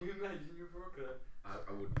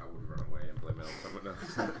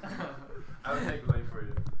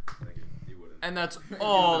And that's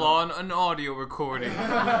all on an audio recording.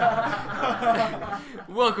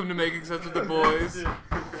 Welcome to Making Sense with the Boys.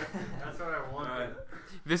 That's what I wanted.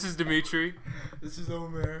 This is Dimitri. This is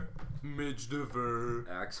Omer. Mitch Dever.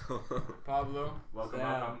 Axel. Pablo. Welcome.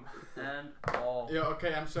 And Paul. Yeah,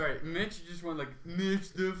 okay, I'm sorry. Mitch just went like,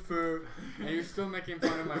 Mitch the Fur. And you're still making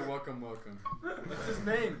fun of my welcome. That's his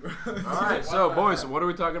name, bro. Alright, so boys, what are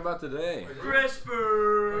we talking about today?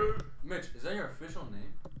 CRISPR. Mitch, is that your official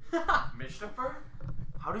name? Mitch the Fur?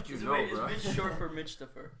 How did you Is know, Mitch bro? short for Mitch the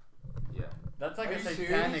Fur? Yeah. That's like Are a you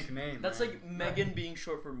satanic serious? name. That's man. like Megan being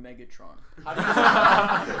short for Megatron.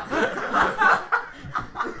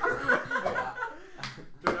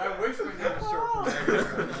 Dude, I wish my name was short for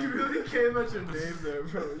Megan. You really came at your name there,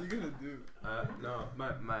 bro. What are you gonna do? No,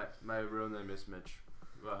 my real name is Mitch.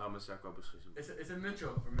 It's a Mitchell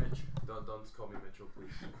or Mitch. Don't call me Mitchell,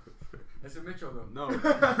 please. It's a Mitchell though. No.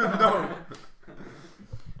 No.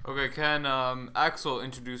 Okay, can Axel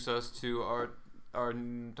introduce us to our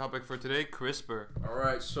topic for today, CRISPR?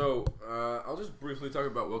 Alright, so I'll just briefly talk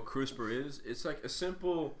about what CRISPR is. It's like a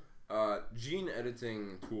simple gene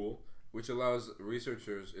editing tool which allows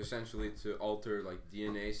researchers essentially to alter like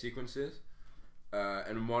DNA sequences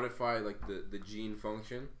and modify like the gene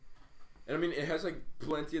function. And I mean, it has like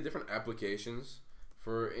plenty of different applications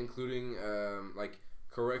for including like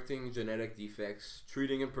correcting genetic defects,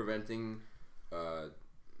 treating and preventing like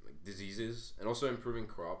diseases, and also improving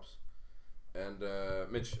crops. And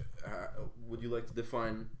Mitch, would you like to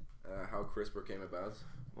define how CRISPR came about?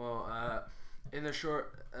 Well, in the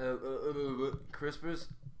short, CRISPR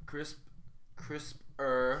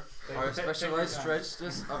are specialized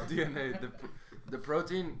stretches of DNA. The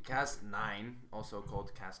protein Cas9, also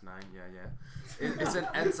called Cas9, it's an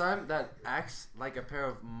enzyme that acts like a pair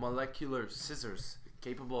of molecular scissors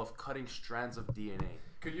capable of cutting strands of DNA.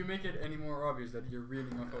 Could you make it any more obvious that you're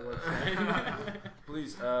reading off a website?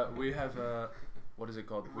 Please, we have what is it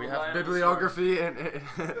called? We Rely on have the bibliography and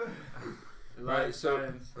Right,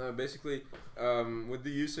 so basically, with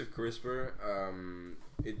the use of CRISPR,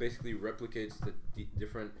 it basically replicates the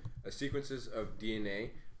different sequences of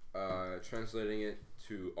DNA, translating it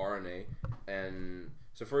to RNA. And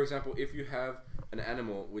so, for example, if you have an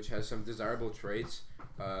animal which has some desirable traits,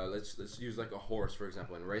 let's use like a horse, for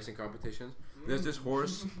example, in racing competitions. There's this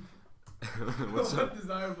horse. What's up? What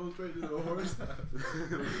desirable trait does a horse have?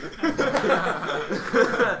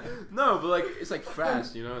 No, but like it's like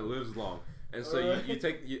fast, you know, it lives long. And so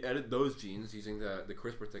you edit those genes using the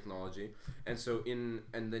CRISPR technology, and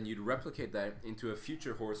then you'd replicate that into a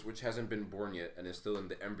future horse which hasn't been born yet and is still in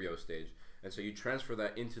the embryo stage. And so you transfer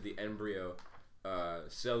that into the embryo,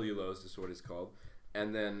 cellulose is what it's called,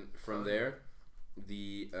 and then from there,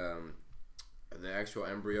 the actual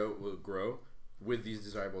embryo will grow with these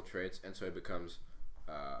desirable traits, and so it becomes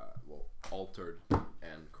altered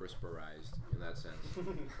and CRISPRized in that sense.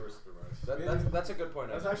 that's a good point.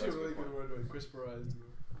 That's actually a really good word, CRISPRized.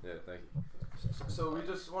 Yeah, thank you. So we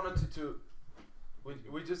just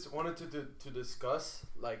wanted to discuss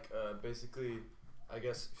like basically, I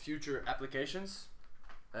guess, future applications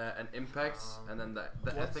and impacts, and then the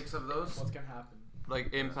ethics of those. What can happen?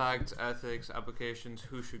 Like impact, ethics, applications,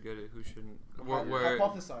 who should get it, who shouldn't,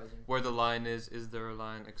 Hypothesizing. where the line is there a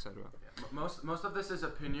line, etc. Most of this is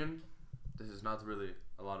opinion. This is not really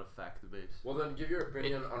a lot of fact based. Well, then give your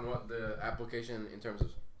opinion on what the application in terms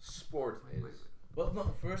of sport is. Well,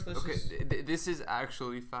 no, first let's Okay, just... this is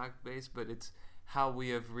actually fact-based, but it's how we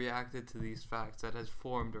have reacted to these facts that has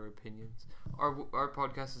formed our opinions. Our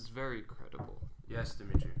podcast is very credible. Yes,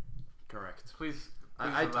 Dimitri, correct. Please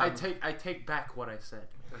I take back what I said.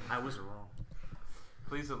 I was wrong.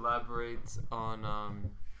 Please elaborate on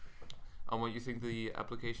what you think the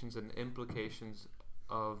applications and implications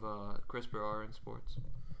of CRISPR are in sports.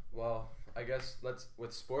 Well, I guess let's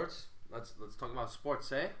talk about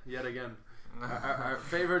sports, eh? Yet again, our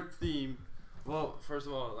favorite theme. Well, first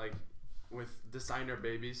of all, like with designer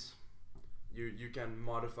babies, you can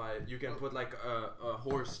modify it. You can put like a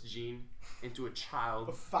horse gene into a child.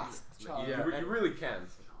 A fast child. Yeah, You really can't.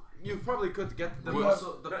 you probably could get the Well,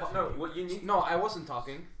 muscle. What you need? No, I wasn't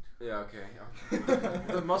talking. Yeah, okay.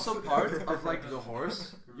 The muscle part of like the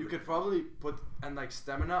horse, you could probably put, and like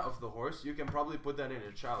stamina of the horse, you can probably put that in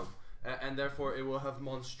a child, and therefore it will have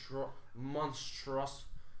monstrous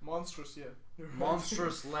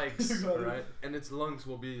legs, right? And its lungs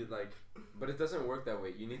will be like. But it doesn't work that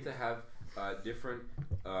way. You need to have different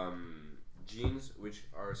genes which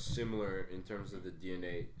are similar in terms of the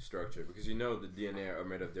DNA structure, because you know the DNA are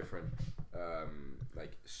made of different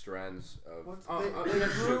like strands of. They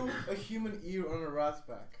grew a human ear on a rat's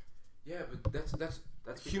back. Yeah, but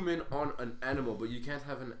that's human on an animal, but you can't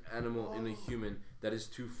have an animal in a human that is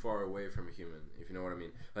too far away from a human, if you know what I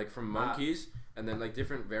mean. Like from monkeys and then like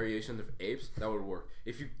different variations of apes, that would work.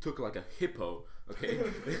 If you took like a hippo, okay,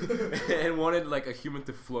 and wanted like a human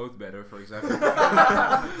to float better, for example,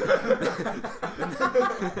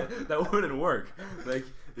 that wouldn't work. Like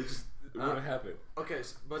it just wouldn't happen. Okay,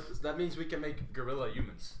 but that means we can make gorilla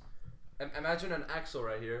humans. Imagine an axle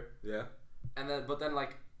right here, Yeah. and then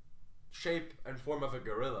like shape and form of a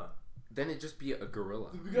gorilla. Then it'd just be a gorilla.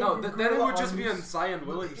 No, then it would just be an Cyan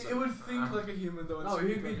Williamson. It would think like a human though. and No, speak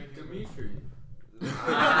he'd be like a human. Dimitri.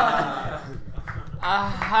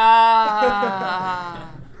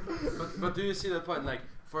 Aha! But do you see the point? Like,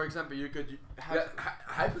 for example, you could have Yeah,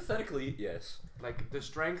 hypothetically, yes. like the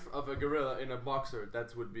strength of a gorilla in a boxer.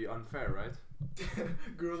 That would be unfair, right?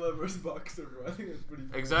 Gorilla versus boxer, bro. I think that's pretty.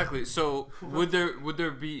 Funny. Exactly. So would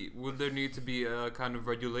there need to be a kind of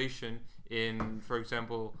regulation in, for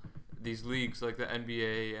example, these leagues like the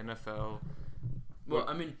NBA, NFL? Well,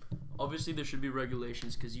 I mean, obviously there should be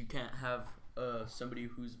regulations because you can't have somebody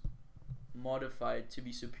who's modified to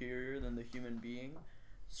be superior than the human being.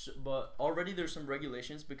 So, but already there's some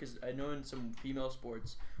regulations because I know in some female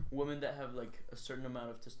sports, women that have like a certain amount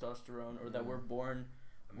of testosterone or that were born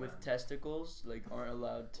with testicles like aren't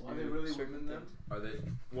allowed to Are do they really certain women then? things. Are they?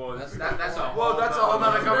 Well, That's that's that's a whoa, that's a whole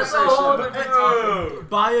nother That's a conversation. whole but- different Oh.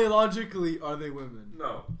 Biologically, are they women?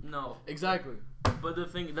 No. No, Exactly. but the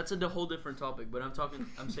thing that's a whole different topic. But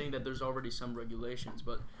I'm saying that there's already some regulations,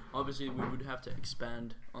 but obviously we would have to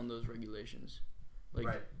expand on those regulations. Like,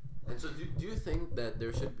 Right. And so, do you think that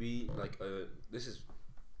there should be like a? This is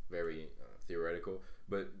very theoretical,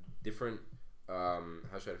 but different. How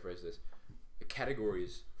should I phrase this?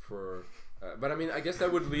 Categories for. But I mean, I guess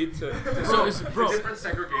that would lead to So it's- bro. different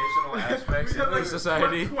segregational aspects We have in like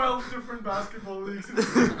society. 12 different basketball leagues in the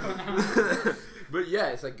same country. But yeah,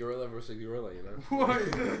 it's like gorilla versus gorilla, you know. Why?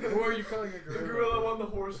 Who are you calling a gorilla? The gorilla one, the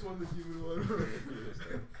horse one, the human one.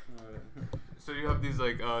 So you have these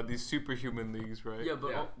like these superhuman leagues, right? yeah,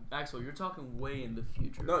 but Yeah. Axel, you're talking way in the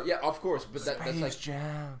future. No, yeah, of course, but that's like,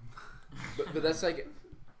 Jam. but that's like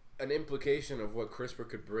an implication of what CRISPR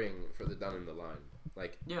could bring further down in the line.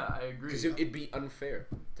 Like, Yeah, I agree. because it'd be unfair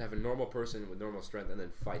to have a normal person with normal strength and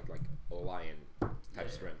then fight like a lion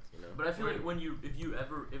type strength, you know. But I feel like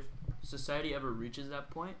if society ever reaches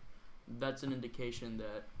that point, that's an indication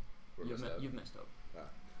that We're messed up. you've messed up.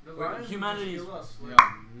 The Wait, lions humanity's- just kill us,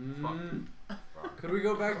 like- Could we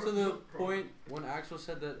go back to the point when Axel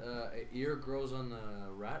said that an ear grows on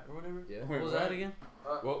a rat or whatever? Yeah. What was that again?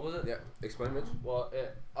 What was it? Yeah, explain, Mitch. Well,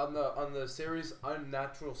 on the series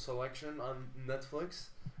Unnatural Selection on Netflix,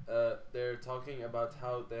 they're talking about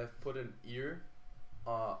how they have put an ear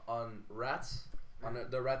on rats, on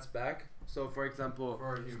the rat's back. So, for example,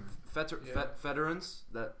 For a human. veterans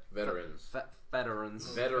that Veterans. veterans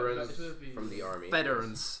Veterans from the army.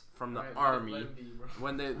 veterans from the Right, army let it be, bro.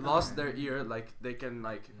 when they lost their ear, like they can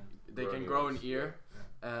they Grow can new grow an ones, ear,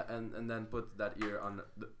 and then put that ear on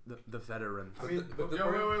the veteran. I mean, But the Yo,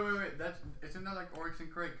 point- wait. Isn't that like Oryx and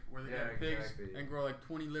Crake, where they Yeah, get pigs exactly. and grow like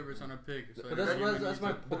 20 livers on a pig? So But that's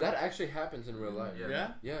my But that actually happens in real life.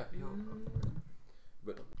 Yeah. Yeah.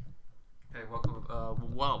 But Hey, welcome.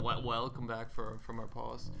 Welcome back from our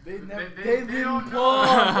pause. They they didn't don't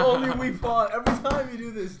pause. Only we pause. Every time you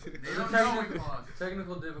do this, dude. They don't know we pause.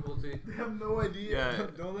 Technical difficulty. They have no idea. Yeah.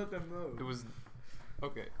 Don't let them know. It was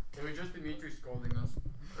okay. It was just Dimitri scolding us.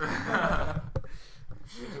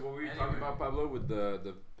 so what were you talking about, Pablo, with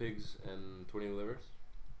the pigs and 20 livers?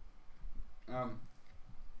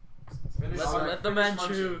 Let the man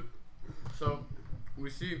chew. So, we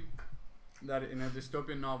see that in a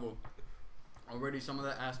dystopian novel, already some of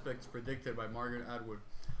the aspects predicted by Margaret Atwood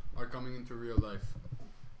are coming into real life.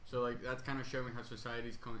 So, like, that's kind of showing how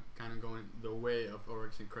society's kind of going the way of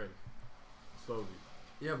Oryx and Crake. Slowly.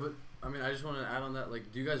 Yeah, but I mean, I just want to add on that.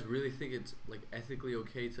 Like, do you guys really think it's like ethically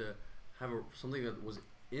okay to have something that was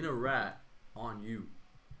in a rat on you?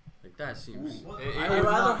 Like that seems. I would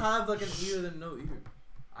rather have like an ear than no ear.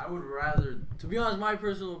 I would rather. To be honest, my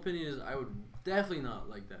personal opinion is I would definitely not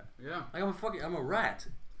like that. Yeah. Like I'm a rat.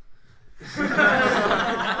 No,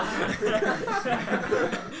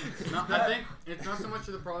 I think it's not so much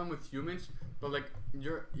of the problem with humans, but like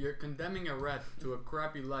you're condemning a rat to a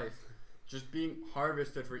crappy life just being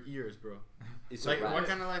harvested for ears, bro. It's Like, a rat. what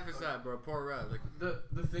kind of life is that, bro? Poor rat. Like,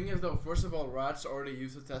 The thing is though, first of all, rats are already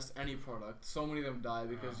used to test any product. So many of them die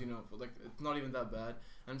because like it's not even that bad.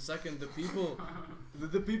 And second, the people,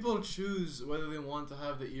 the people choose whether they want to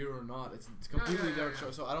have the ear or not. It's completely their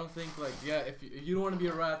choice. So I don't think like if you don't want to be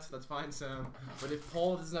a rat, that's fine, Sam. But if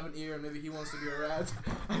Paul doesn't have an ear and maybe he wants to be a rat,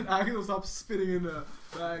 and Agnes will stop spitting in the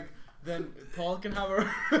bag, then Paul can have a.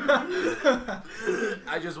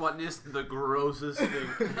 I just want this the grossest thing.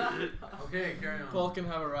 Okay, carry on. Paul can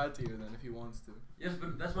have a rat ear then if he wants to. Yes,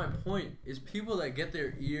 but that's my point. Is people that get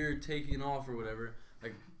their ear taken off or whatever.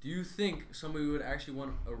 Like, do you think somebody would actually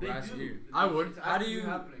want a rat's ear? I would. It's How do actually you-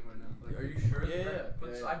 happening right now? Like, Are you sure? Yeah, yeah, But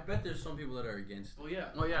yeah, I bet there's some people that are against. well, yeah.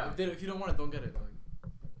 Oh, yeah. If you don't want it, don't get it.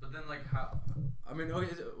 Like, But then, like, how? I mean,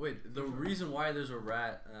 okay, wait. The reason why there's a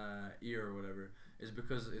rat ear or whatever is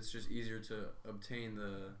because it's just easier to obtain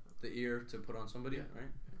the ear to put on somebody,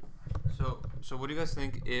 right? So what do you guys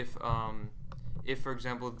think if for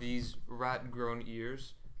example these rat-grown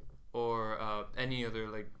ears or any other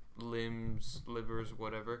like limbs, livers,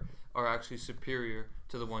 whatever, are actually superior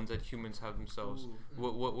to the ones that humans have themselves?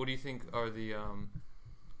 What do you think are the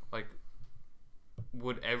like?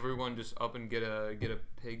 Would everyone just up and get a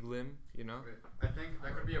pig limb? You know? I think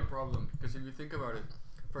that could be a problem because if you think about it,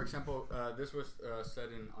 for example, this was said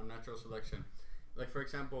in Unnatural Selection. Like for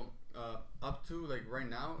example, up to like right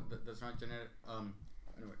now, that's not genetic.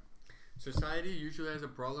 Anyway, society usually has a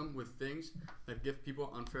problem with things that give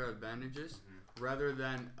people unfair advantages rather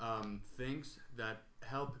than things that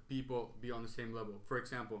help people be on the same level. For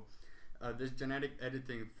example, this genetic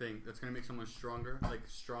editing thing that's gonna make someone stronger, like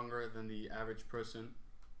stronger than the average person.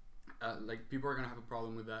 Like people are gonna have a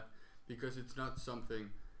problem with that because it's not something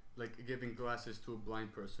like giving glasses to a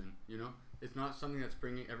blind person. You know, it's not something that's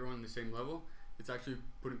bringing everyone on the same level. It's actually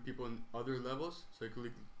putting people in other levels, so it could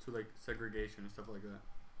lead to like segregation and stuff like that.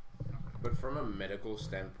 But from a medical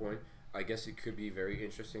standpoint, I guess it could be very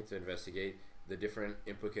interesting to investigate the different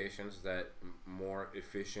implications that more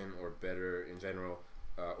efficient or better in general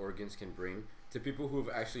organs can bring to people who have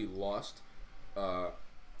actually lost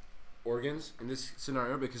organs in this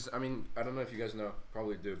scenario. Because I mean, I don't know if you guys know,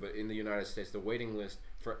 probably do, but in the United States, the waiting list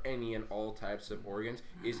for any and all types of organs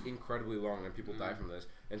is incredibly long, and people die from this.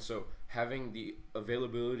 And so having the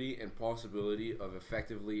availability and possibility of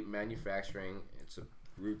effectively manufacturing, it's a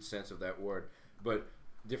rude sense of that word, but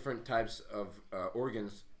different types of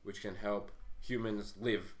organs which can help humans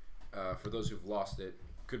live for those who've lost it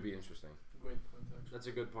could be interesting. great point, actually. That's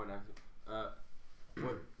a good point, actually.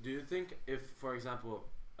 What do you think if, for example,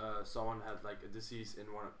 someone had like a disease in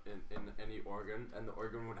any organ, and the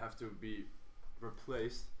organ would have to be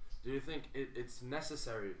replaced? Do you think it's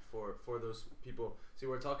necessary for those people? See,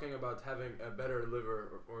 we're talking about having a better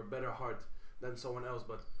liver or a better heart than someone else,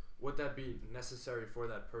 but would that be necessary for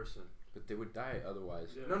that person? But they would die otherwise.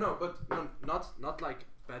 No, but not like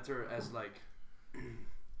better as like,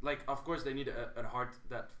 like of course they need a heart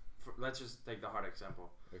that. Let's just take the heart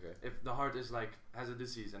example. Okay. If the heart is like has a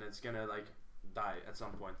disease and it's gonna like die at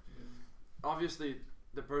some point, obviously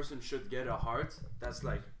the person should get a heart that's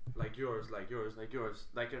like yours, like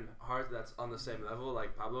a heart that's on the same level,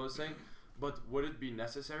 like Pablo was saying. But would it be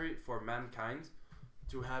necessary for mankind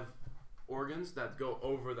to have organs that go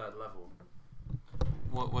over that level?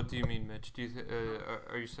 What do you mean, Mitch? Do you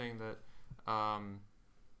are you saying that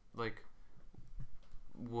like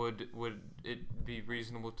would it be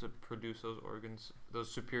reasonable to produce those organs,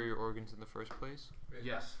 those superior organs in the first place?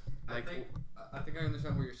 Yes. I think I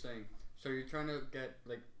understand what you're saying. So you're trying to get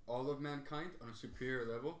like all of mankind on a superior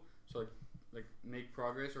level, so like make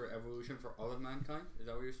progress or evolution for all of mankind. Is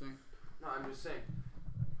that what you're saying? No, I'm just saying,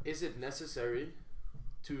 is it necessary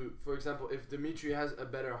to, for example, if Dimitri has a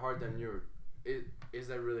better heart than yours, is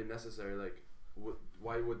that really necessary? Like,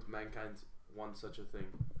 why would mankind want such a thing?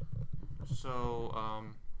 So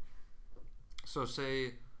so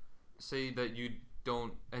say that you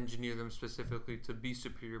don't engineer them specifically to be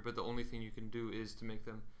superior, but the only thing you can do is to make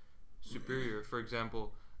them superior. For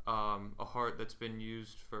example, a heart that's been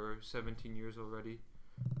used for 17 years already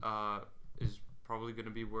is probably going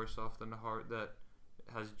to be worse off than a heart that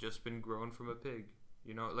has just been grown from a pig.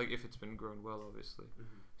 You know, like if it's been grown well, obviously.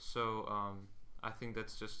 So I think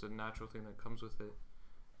that's just a natural thing that comes with it.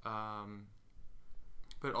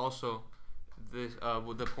 But also, this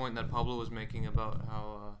with the point that Pablo was making about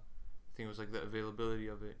how I think it was like the availability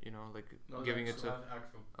of it. You know, like giving it to.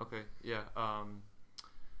 Okay, yeah.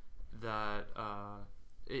 That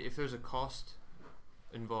if there's a cost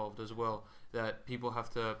involved as well, that people have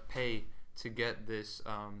to pay to get this,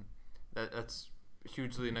 that's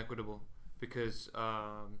hugely inequitable, because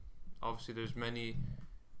obviously there's many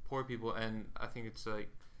poor people, and I think it's like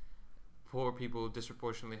poor people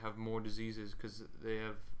disproportionately have more diseases because they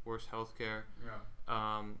have worse health care.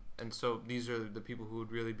 Yeah. And so these are the people who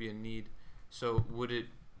would really be in need. So would it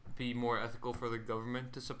be more ethical for the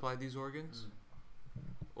government to supply these organs,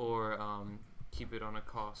 or keep it on a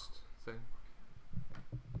cost thing?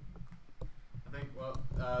 I think, well,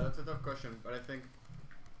 that's a tough question, but I think,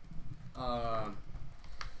 I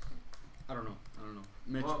don't know.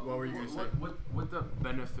 Mitch, Well, what were you going to say? Would the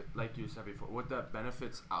benefit, like you said before, would the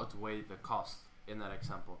benefits outweigh the cost in that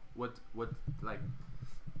example? Would like,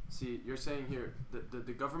 see, you're saying here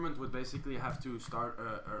the government would basically have to start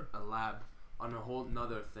a lab on a whole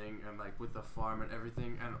nother thing, and like with the farm and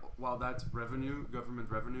everything, and while that's revenue, government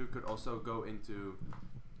revenue could also go into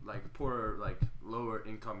like poorer, like lower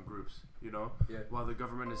income groups, you know? Yeah. While the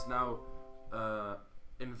government is now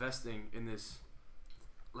investing in this,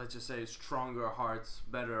 let's just say, stronger hearts,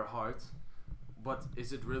 better hearts, but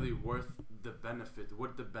is it really worth the benefit?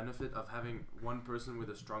 Would the benefit of having one person with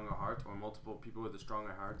a stronger heart or multiple people with a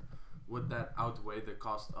stronger heart, would that outweigh the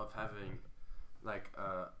cost of having like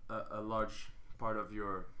a large part of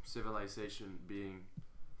your civilization being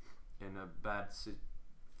in a bad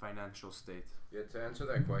financial state? Yeah, to answer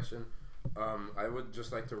that question, I would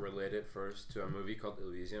just like to relate it first to a movie called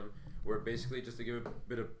Elysium, where basically, just to give a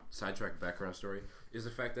bit of sidetrack background story, is the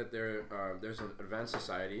fact that there's an advanced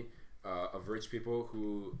society of rich people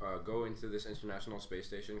who go into this international space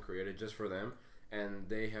station created just for them, and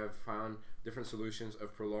they have found different solutions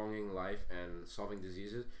of prolonging life and solving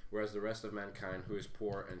diseases, whereas the rest of mankind who is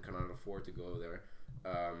poor and cannot afford to go there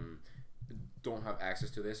don't have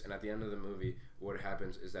access to this. And at the end of the movie, what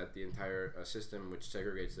happens is that the entire system, which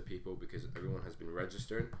segregates the people because everyone has been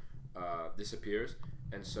registered, disappears.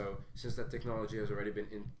 And so since that technology has already been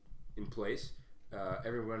in place,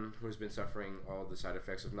 everyone who's been suffering all the side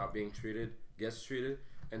effects of not being treated gets treated.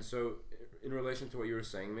 And so in relation to what you were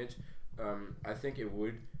saying, Mitch, I think it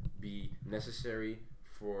would be necessary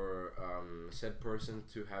for said person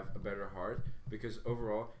to have a better heart, because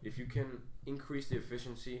overall, if you can increase the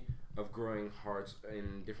efficiency of growing hearts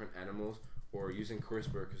in different animals, or using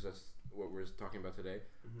CRISPR, because that's what we're talking about today,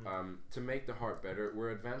 to make the heart better,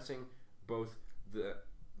 we're advancing both the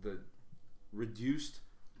reduced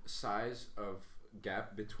size of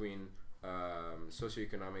gap between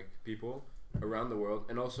socioeconomic people around the world,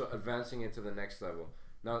 and also advancing it to the next level.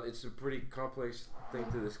 Now, it's a pretty complex thing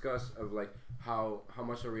to discuss of like how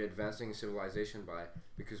much are we advancing civilization by,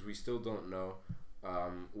 because we still don't know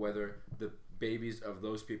whether the babies of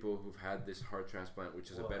those people who've had this heart transplant,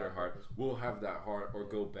 which is a better heart, will have that heart or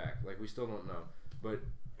go back. Like, we still don't know. But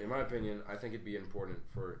in my opinion, I think it'd be important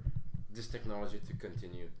for this technology to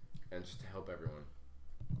continue and just to help everyone.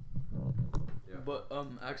 Yeah. But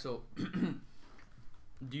Axel,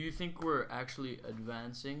 do you think we're actually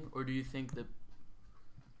advancing, or do you think that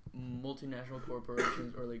multinational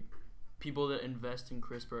corporations or like people that invest in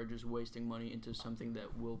CRISPR are just wasting money into something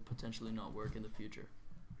that will potentially not work in the future?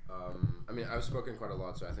 I mean, I've spoken quite a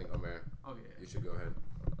lot, so I think, Omer, you should go ahead.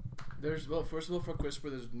 First of all, for CRISPR,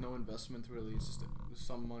 there's no investment really. It's just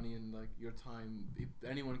some money and like your time. If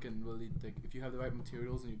anyone can really if you have the right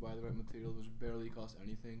materials and you buy the right materials, which barely cost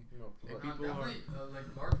anything. No, And but people are like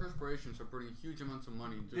large corporations are putting huge amounts of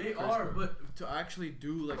money into They CRISPR. are, but to actually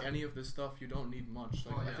do like any of this stuff, you don't need much.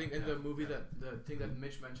 Like, Oh, I yeah, think in yeah, the movie yeah. the thing that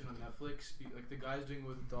Mitch mentioned on Netflix, like the guy's doing it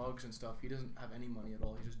with dogs and stuff. He doesn't have any money at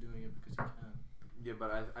all. He's just doing it because he can. yeah,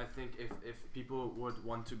 but I think if people would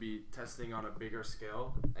want to be testing on a bigger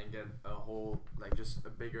scale and get a whole, like, just a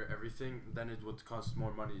bigger everything, then it would cost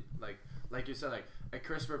more money. Like you said, like a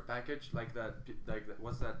CRISPR package,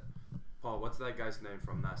 what's that, Paul? What's that guy's name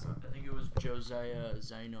from NASA? I think it was Josiah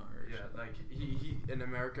Zynar. Yeah, like he in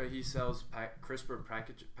America he sells CRISPR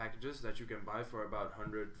packages that you can buy for about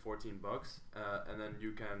 $114, and then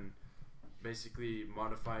you can basically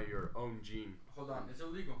modify your own gene. Hold on, it's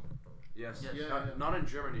illegal. Yes, Yes. Yeah, yeah. Not in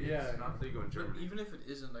Germany. Yeah, It's not legal in But Germany. even if it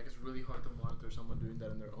isn't, like, it's really hard to monitor someone doing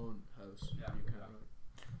that in their own house. Yeah, You yeah. can't.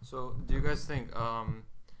 So, do you guys think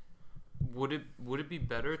would it be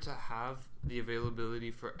better to have the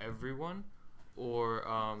availability for everyone, or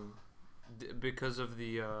because of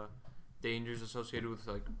the dangers associated with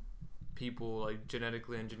like people like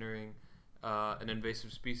genetically engineering an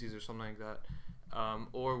invasive species or something like that,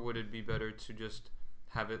 or would it be better to just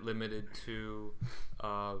have it limited to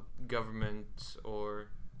government or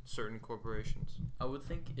certain corporations? I would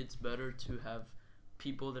think it's better to have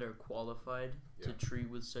people that are qualified to Yeah. treat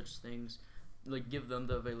with such things, like give them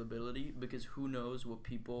the availability, because who knows what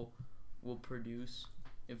people will produce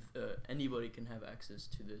if anybody can have access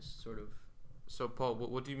to this sort of So, Paul,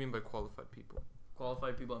 what do you mean by qualified people?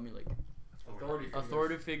 qualified people. I mean, like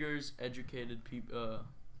Authority figures, educated people,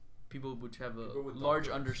 people which have a People with large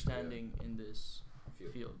doctorates, understanding in this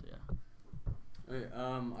field. Yeah. Okay,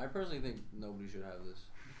 I personally think nobody should have this.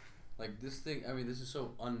 Like this thing, I mean, this is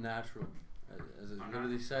so unnatural, as it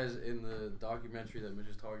literally says in the documentary that Mitch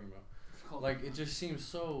is talking about. Like it just seems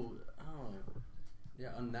so, I don't know, yeah,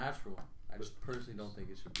 unnatural. I just personally don't think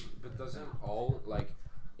it should be. But doesn't all like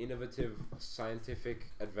innovative scientific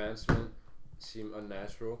advancement seem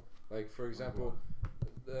unnatural? Like for example,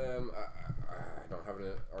 I don't have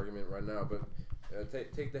an argument right now, but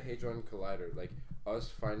take the Hadron Collider. Like us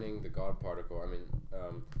finding the God particle. I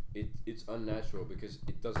mean, it's unnatural because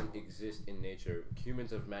it doesn't exist in nature.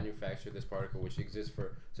 Humans have manufactured this particle, which exists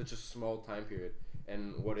for such a small time period,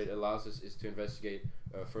 and what it allows us is to investigate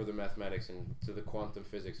further mathematics and to the quantum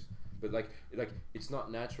physics. But like it's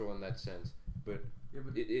not natural in that sense. But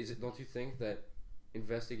it is. Don't you think that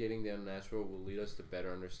investigating the unnatural will lead us to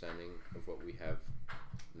better understanding of what we have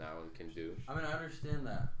now and can do? I mean, I understand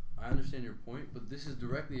that. I understand your point, but this is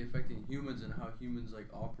directly affecting humans and how humans like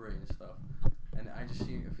operate and stuff. And I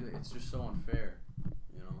feel like it's just so unfair,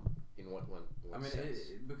 you know. In what I mean, sense?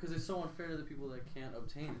 because it's so unfair to the people that can't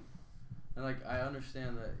obtain it. And like, I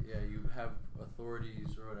understand that, yeah, you have authorities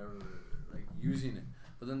or whatever, like using it,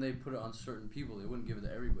 but then they put it on certain people. They wouldn't give it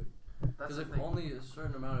to everybody. Because if only a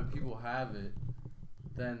certain amount of people have it,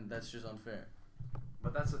 then that's just unfair.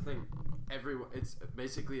 But that's the thing. It's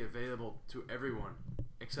basically available to everyone,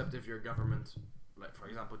 except if your government, like for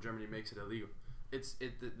example, Germany makes it illegal.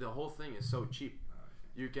 The whole thing is so cheap.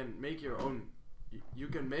 You can make your own. You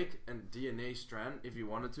can make a DNA strand if you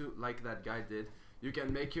wanted to, like that guy did. You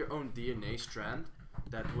can make your own DNA strand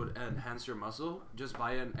that would enhance your muscle. Just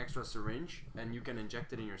buy an extra syringe and you can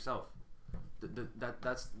inject it in yourself.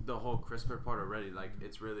 That's the whole CRISPR part already. Like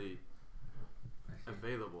it's really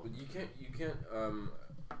available. But you can't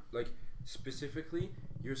like specifically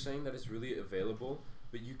you're saying that it's really available,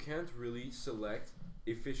 but you can't really select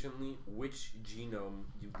efficiently which genome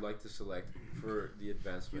you'd like to select for the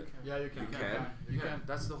advancement. Yeah, you can. You can. You can.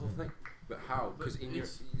 That's the whole thing. But how? Because in your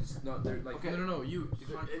it's not there like Okay. No. You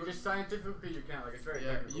can't. It just scientifically you can't. Like it's very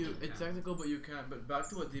Yeah, technical. it's technical, but you can't. But back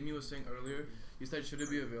to what Demi was saying earlier, you said should it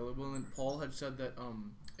be available, and then Paul had said that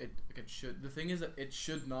it should. The thing is that it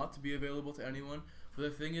should not be available to anyone. But the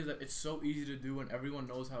thing is that it's so easy to do, and everyone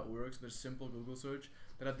knows how it works. There's simple Google search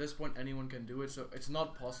that at this point anyone can do it. So it's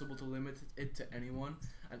not possible to limit it to anyone.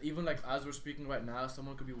 And even like as we're speaking right now,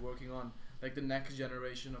 someone could be working on like the next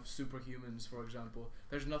generation of superhumans, for example.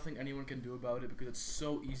 There's nothing anyone can do about it because it's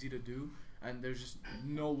so easy to do, and there's just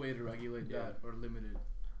no way to regulate that or limit it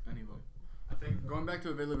anyway. I think going back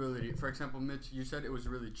to availability, for example, Mitch, you said it was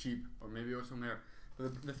really cheap, or maybe it was from there.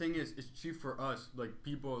 But the thing is, it's cheap for us, like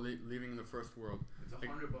people living in the first world. It's Like-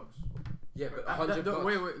 $100. yeah, but $100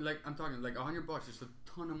 Wait, like I'm talking like $100 is a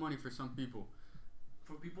ton of money for some people.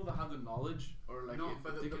 For people that have the knowledge, or like No, if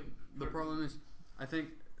but they the can. problem is, I think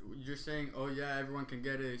you're saying, oh yeah, everyone can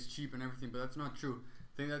get it, it's cheap and everything, but that's not true.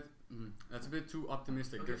 I think that's a bit too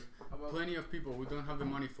optimistic. Okay. There's plenty of people who don't have the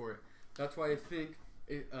money for it. That's why I think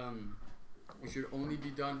it should only be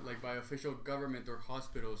done like by official government or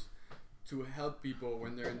hospitals to help people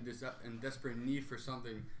when they're in desperate need for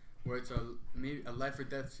something, where it's maybe a life or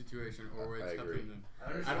death situation, or where it's I agree. helping them.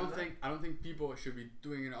 I don't think people should be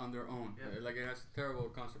doing it on their own. Yeah. Like it has terrible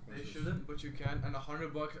They consequences. shouldn't, but you can. And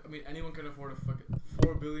 $100. I mean, anyone can afford a fucking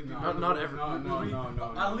 4 billion. No, people in the not world. every-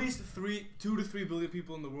 No. At least 2 to 3 billion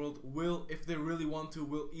people in the world will, if they really want to,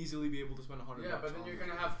 will easily be able to spend $100. Yeah, but then on you're it.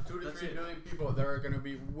 gonna have 2 to That's 3 it. billion people that are gonna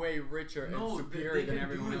be way richer and superior than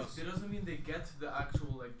everyone else. It doesn't mean they get the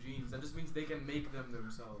actual like genes. That just means they can make them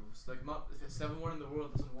themselves. Like not if 7-1 in the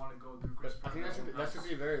world doesn't want to go through CRISPR. I think that should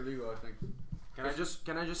be very legal. I think.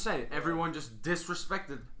 Can I just say everyone just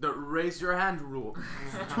disrespected the raise your hand rule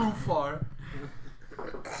too far.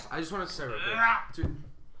 I just want to say right quick.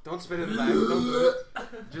 Don't spit in the bag. Don't do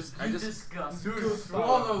it. Just I just disgust. Dude,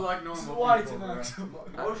 swallow like normal White people, and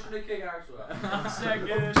bro. Motion to kick Axel.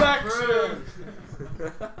 Second. Jackson.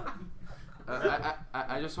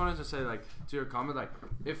 I just wanted to say like to your comment like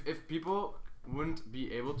if people wouldn't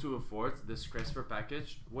be able to afford this CRISPR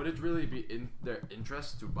package, would it really be in their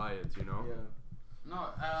interest to buy it? You know. No.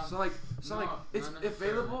 So it's not necessarily.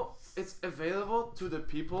 available. It's available to the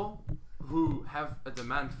people who have a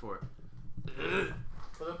demand for it.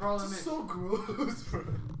 But the problem is. gross, bro.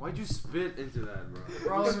 Why'd you spit into that, bro?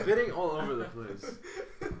 Problem- You're spitting all over the place.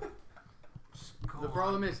 The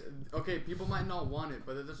problem is, okay, people might not want it,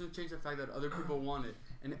 but it doesn't change the fact that other people want it.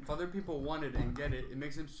 And if other people want it and get it, it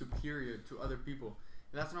makes them superior to other people.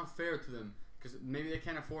 And that's not fair to them. because maybe they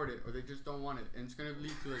can't afford it or they just don't want it, and it's gonna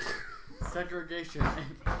lead to like segregation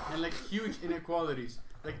and like huge inequalities.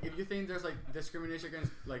 Like if you think there's like discrimination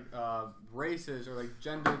against like races or like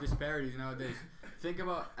gender disparities nowadays, think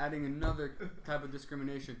about adding another type of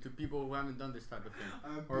discrimination to people who haven't done this type of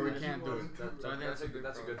thing, or we can't do it. So I think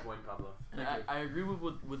That's a good point, Pablo. And I agree with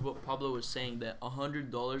what Pablo was saying, that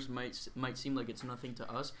 $100 might seem like it's nothing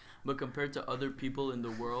to us, but compared to other people in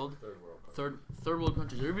the world, third world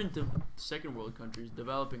countries, or even second world countries,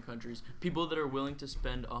 developing countries, people that are willing to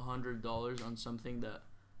spend $100 on something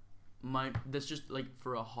that's just like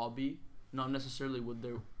for a hobby, not necessarily what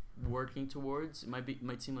they're working towards, it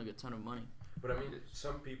might seem like a ton of money. But I mean,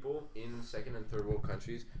 some people in second and third world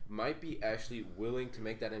countries might be actually willing to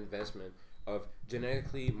make that investment of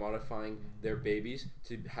genetically modifying their babies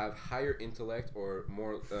to have higher intellect or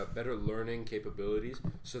more better learning capabilities,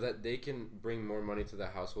 so that they can bring more money to the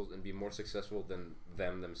household and be more successful than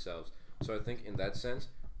them themselves. So I think in that sense,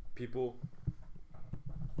 people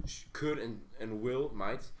could and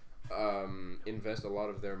might invest a lot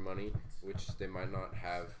of their money, which they might not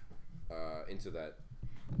have into that.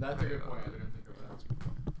 That's a good point. I didn't think of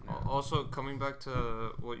that. Also, coming back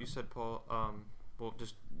to what you said, Paul. Well,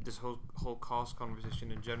 just this whole cost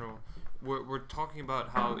conversation in general. We're talking about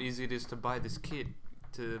how easy it is to buy this kit,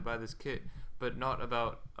 but not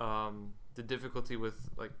about the difficulty with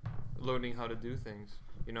like learning how to do things.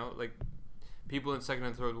 You know, like people in second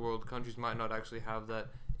and third world countries might not actually have that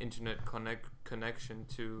internet connection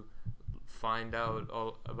to find out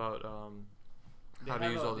all about how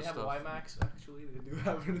to use all this stuff. They have WiMAX, actually. They do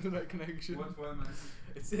have an internet connection. What's WiMAX?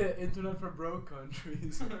 It's the internet for broke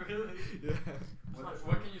countries. Really? Yeah.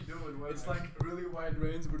 What can you do with WiMAX? It's like really wide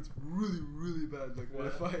range, but it's really, really bad. Like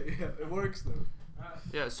Wi-Fi. Yeah, it works though.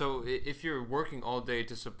 Yeah, so if you're working all day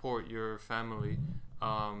to support your family,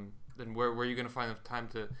 then where are you going to find the time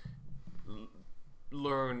to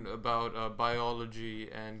learn about biology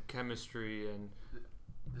and chemistry and...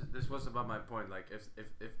 This was about my point. Like,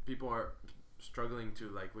 if people are struggling to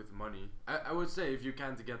like with money, I would say if you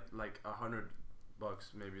can't get like $100,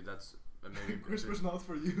 maybe that's maybe CRISPR's not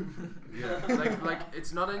for you. Yeah, like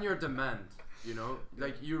it's not in your demand. You know,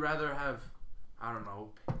 like you rather have, I don't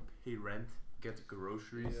know, pay rent, get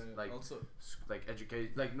groceries, like also like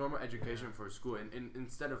educate, like normal education for school, and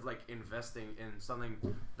instead of like investing in something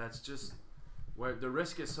that's just where the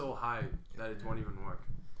risk is so high that it won't even work.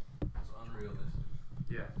 It's unrealistic.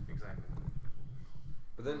 Yeah, exactly.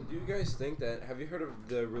 But then, do you guys think that, have you heard of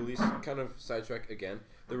the release, kind of sidetrack again,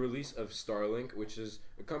 the release of Starlink, which is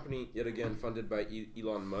a company, yet again, funded by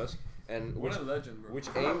Elon Musk, and what a legend, bro. which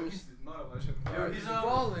aims... He's not a legend. Dude, he's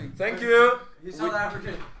balling. Thank you! He's South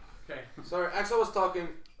African. Okay, sorry, Axel was talking.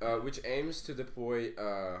 Which aims to deploy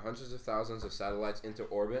hundreds of thousands of satellites into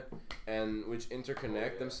orbit, and which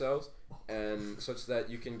interconnect themselves, and such that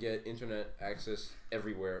you can get internet access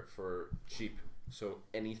everywhere for cheap. So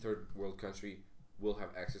any third world country will have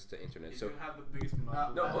access to internet. So you have the biggest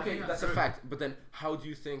monopoly. no, okay, that's a fact. But then, how do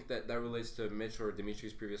you think that relates to Mitch or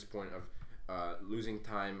Dimitri's previous point of losing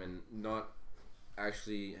time and not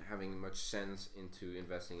actually having much sense into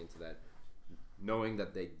investing into that, knowing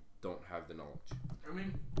that they don't have the knowledge? I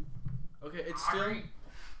mean, okay, it's still.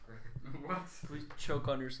 What? Please choke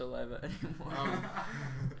on your saliva anymore.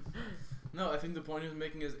 No, I think the point he was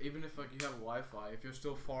making is, even if like you have Wi-Fi, if you're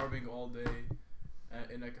still farming all day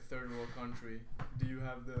in like a third world country, do you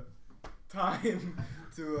have the time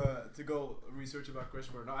to go research about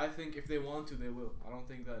CRISPR? No, I think if they want to, they will. I don't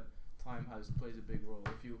think that time plays a big role.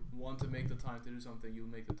 If you want to make the time to do something, you'll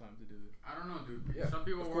make the time to do it. I don't know, dude. Yeah, some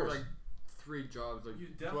people of work course. like 3 jobs, like You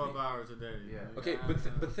 12 hours a day. Yeah. Like, Okay,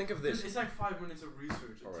 but think of this. It's like 5 minutes of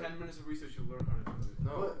research. Alright. 10 minutes of research, you'll learn how to do it.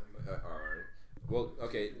 No. Alright. Well,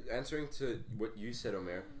 okay. Answering to what you said,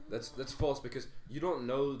 Omer, that's false, because you don't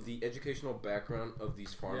know the educational background of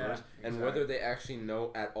these farmers and whether they actually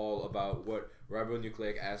know at all about what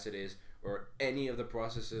ribonucleic acid is or any of the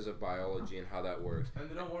processes of biology and how that works. And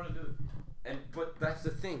they don't want to do it. But that's the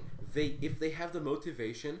thing. If they have the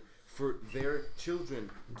motivation for their children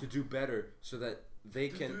to do better, so that they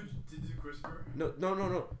can. To do CRISPR?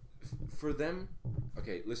 No. For them,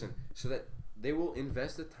 okay, listen. So that they will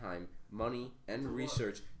invest the time, money, and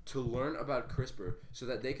research to learn about CRISPR, so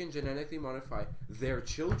that they can genetically modify their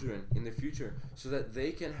children in the future, so that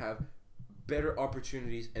they can have better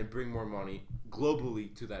opportunities and bring more money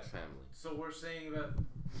globally to that family. So we're saying that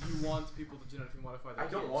you want people to genetically modify their I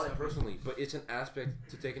don't kids. want it personally, but it's an aspect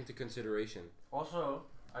to take into consideration. Also,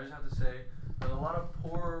 I just have to say that a lot of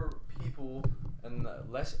poor people and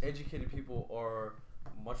less educated people are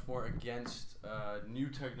much more against new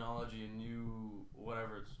technology and new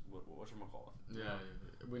whatever it's whatchamacallit. Yeah.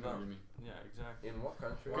 we know what you mean. Yeah, exactly. In what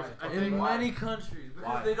country? Why? I In think many countries, because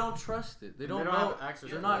Why? they don't trust it. They don't know. have access.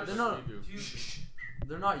 They're to not. it They're as not. we do.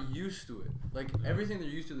 They're not used to it. Like everything they're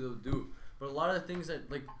used to, they'll do. But a lot of things that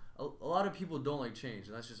like a lot of people don't like change,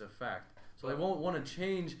 and that's just a fact. So they won't want to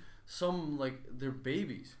change some like their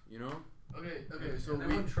babies, you know. Okay, so They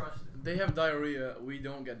won't trust it. they have diarrhea. We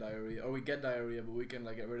don't get diarrhea, or we get diarrhea, but we can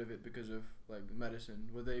like get rid of it because of like medicine.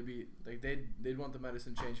 Would they be like they'd want the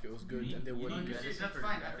medicine changed if it was good, and they wouldn't get it. That's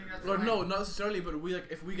fine. I think that's Or fine. no, not necessarily, but we like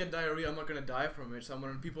if we get diarrhea, I'm not gonna die from it.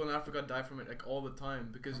 Someone people in Africa die from it like all the time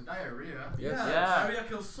because Diarrhea. Yes. Yeah. diarrhea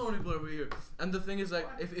kills so many people over here. And the thing is like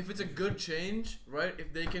if it's a good change, right?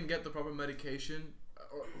 If they can get the proper medication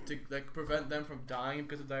or to like prevent them from dying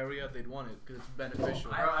because of diarrhea, they'd want it because it's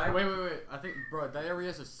beneficial. Wait. I think, bro, diarrhea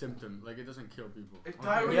is a symptom. Like, it doesn't kill people.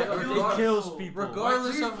 Diarrhea kills people.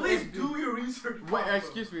 Regardless Please, of please do your research. Wait,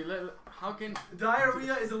 excuse me. How can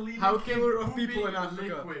Diarrhea is a leading how can killer of pooping people in a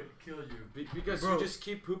Africa. liquid kill you? Because Bro, you just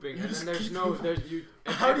keep pooping, you and just then there's keep no, pooping. there's you.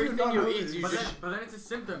 How do you everything not you know eat, this? you But just. then it's a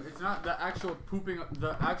symptom. It's not the actual pooping.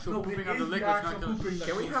 The actual No, pooping it of the is the liquid. actual Not pooping that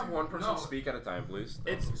Can we kills have you. one person No. speak at a time, please?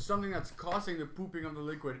 It's something that's causing the pooping of the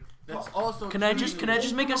liquid. That's also. Can I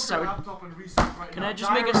just make a side? Can I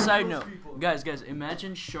just make a side note, guys?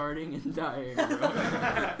 Imagine sharding and dying. Bro.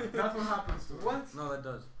 That's what happens to What? No, that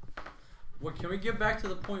does. What? Can we get back to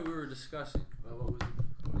the point we were discussing? What was it?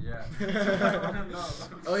 Yeah.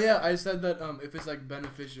 Oh yeah, I said that if it's like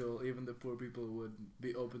beneficial, even the poor people would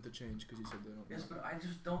be open to change because you said they don't. Yes, but I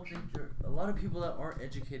just don't think a lot of people that aren't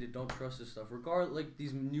educated don't trust this stuff. Like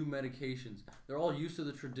these new medications, they're all used to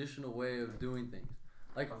the traditional way of doing things.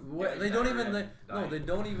 Like they don't even they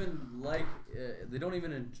don't even like they don't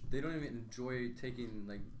even enjoy taking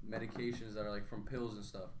like medications that are like from pills and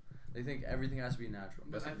stuff. They think everything has to be natural.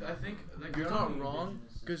 But I think like you're not wrong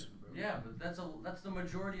because Yeah, but that's the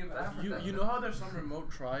majority of Africa. you know how there's some remote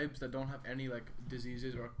tribes that don't have any like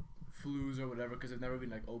diseases or flus or whatever because they've never been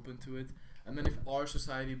like open to it. And then if our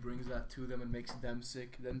society brings that to them and makes them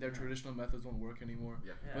sick, then their traditional methods won't work anymore.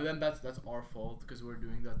 Yeah. But then that's our fault because we're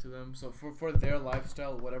doing that to them. So for their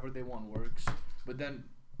lifestyle, whatever they want works. But then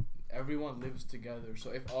everyone lives together.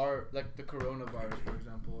 So if our like the coronavirus, for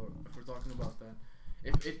example, or if we're talking about that,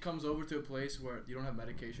 if it comes over to a place where you don't have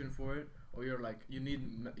medication for it, or you're like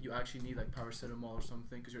you actually need like paracetamol or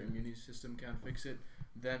something because your immune system can't fix it,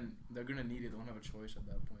 then they're gonna need it. They don't have a choice at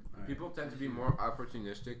that point. People tend to be more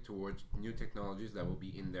opportunistic towards new technologies that will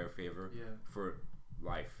be in their favor Yeah. for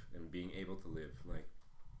life and being able to live. Like,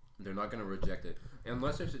 they're not gonna reject it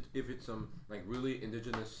unless if it's some like really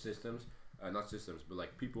indigenous systems, not systems, but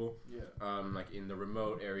like people, Yeah. like in the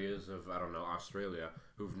remote areas of I don't know Australia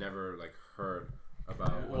who've never like heard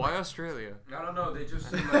about Why Australia? I don't know. They just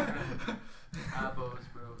seem like Abos,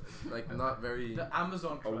 bro. like not very The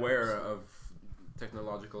Amazon tribes. aware of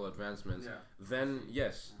technological advancements. yeah. Then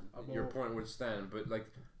yes, your About- point would stand, but like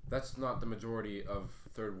that's not the majority of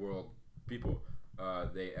third world people.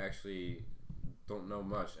 They actually don't know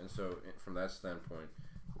much, and so from that standpoint,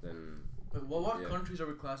 then But what Yeah. countries are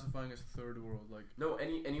we classifying as third world? Like no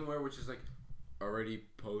anywhere which is like already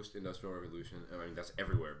post-industrial revolution. I mean that's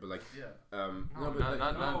everywhere, but like yeah. no, but not- like,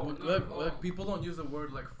 not- not- Look, people don't use the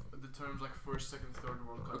word like the terms like first, second, third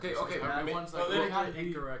world countries. Okay, So I mean- everyone's Oh, like they well, have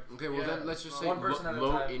incorrect. okay, well Yeah, then let's just say one person at a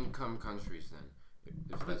low time. income countries then.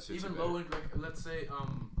 If but that's even low in like let's say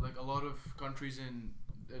like a lot of countries in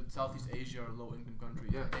Southeast Asia are low income countries.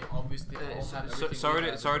 Yeah. They obviously all have everything we Sorry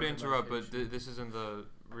have to because of interrupt, but medication. this isn't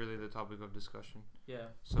really the topic of discussion. Yeah.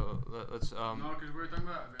 So let's No, because we're talking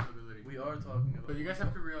about availability. We are talking about. But you guys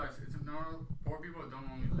have to realize it's normal. Poor people don't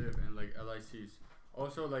only live in like LICs.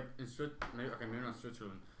 Also, like in maybe not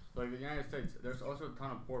Switzerland, like the United States. There's also a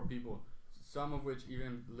ton of poor people. Some of which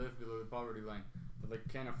even live below the poverty line, but like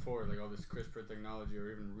can't afford like all this CRISPR technology or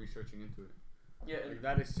even researching into it. Yeah. Like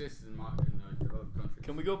that exists in developed countries.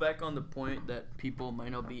 Can we go back on the point that people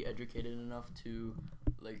might not be educated enough to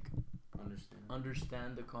like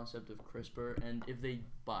understand the concept of CRISPR, and if they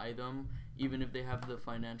buy them, even if they have the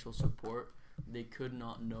financial support, they could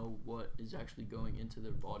not know what is actually going into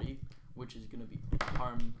their body, which is going to be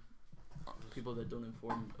harm people that don't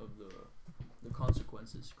inform of the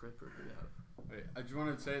consequences CRISPR could have. Wait, I just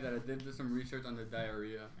wanted to say that I did some research on the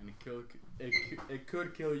diarrhea, and it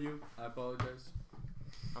could kill you. I apologize.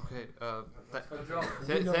 okay.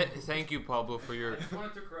 Good job. Thank you, Pablo, for your I just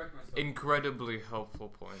wanted to correct myself. incredibly helpful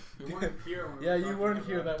point. You weren't here when we Yeah, were you talking weren't about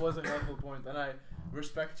here. that. That was a helpful point, and I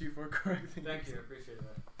respect you for correcting. Thank you, I appreciate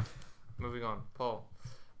that. Moving on, Paul.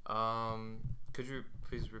 Could you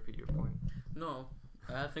please repeat your point? No,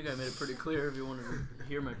 I think I made it pretty clear. If you want to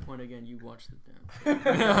hear my point again, you watch the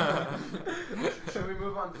damn. Should we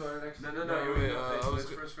move on to our next? No, wait, I was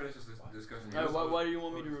finish this discussion. Alright, why do you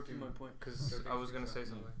want me to repeat my point? Because I was gonna say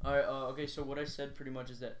something. Alright, okay, so what I said pretty much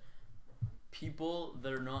is that people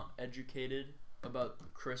that are not educated about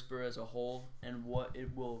CRISPR as a whole and what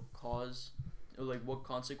it will cause, or like what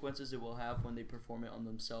consequences it will have when they perform it on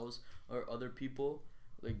themselves or other people,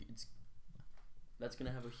 like that's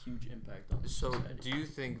gonna have a huge impact on So, society. do you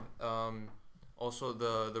think also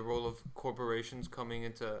the role of corporations coming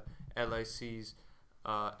into LICs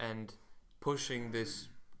and pushing this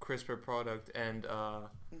CRISPR product and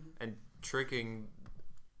tricking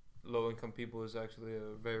low-income people is actually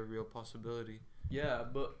a very real possibility? Yeah,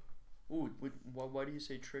 but why do you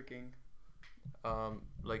say tricking?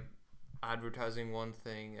 Like advertising one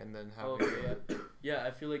thing and then having Okay, yeah,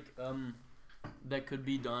 I feel like that could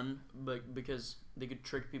be done, but because they could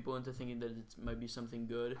trick people into thinking that it might be something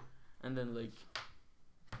good, and then like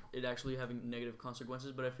it actually having negative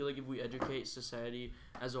consequences. But I feel like if we educate society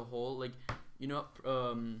as a whole, like what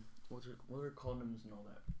are condoms and all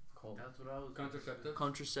that called? That's what I was. Contraceptive.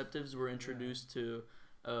 Contraceptives were introduced to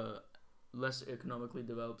less economically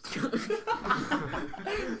developed.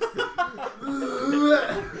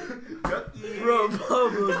 Bro,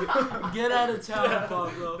 Pablo, get out of town,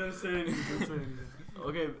 Pablo. Don't say anything.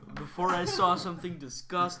 Okay, before I saw something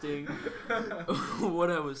disgusting, what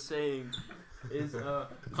I was saying is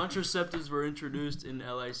contraceptives were introduced in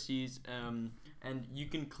LICs, and you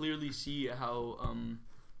can clearly see how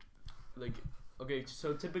okay,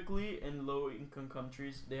 so typically in low-income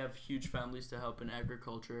countries, they have huge families to help in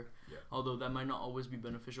agriculture. Yeah. Although that might not always be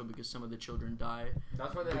beneficial because some of the children die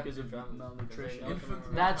That's why they because have of malnutrition.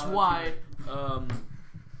 Infant That's mortality why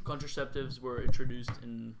contraceptives were introduced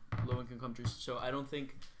in low-income countries. So I don't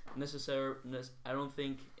think I don't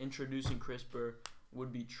think introducing CRISPR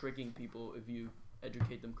would be tricking people if you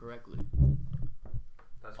educate them correctly.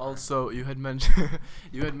 Also, you had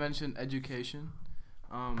mentioned education,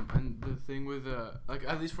 and the thing with like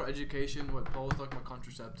at least for education, what Paul was talking about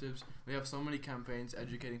contraceptives, we have so many campaigns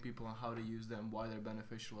educating people on how to use them, why they're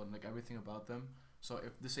beneficial, and like everything about them. So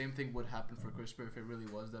if the same thing would happen for CRISPR if it really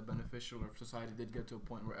was that beneficial, or if society did get to a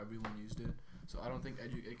point where everyone used it. So I don't think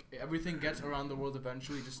everything gets around the world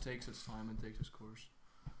eventually, just takes its time and takes its course.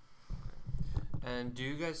 And do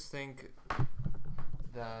you guys think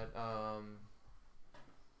that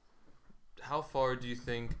how far do you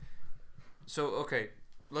think? So okay,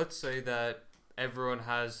 let's say that everyone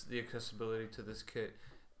has the accessibility to this kit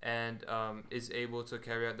and is able to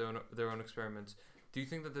carry out their own experiments. Do you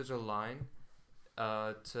think that there's a line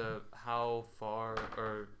to how far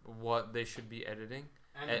or what they should be editing?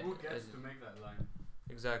 And who gets to make that line?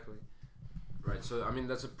 Exactly. Right, so I mean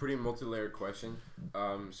that's a pretty multi-layered question.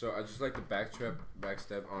 So I just like to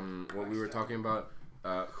backstep on what we were talking about.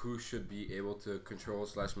 Who should be able to control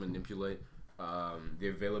 / manipulate the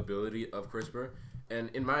availability of CRISPR?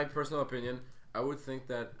 And in my personal opinion, I would think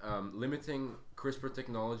that limiting CRISPR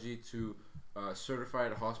technology to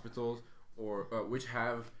certified hospitals or which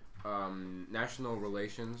have national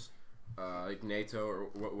relations like NATO or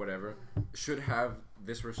whatever should have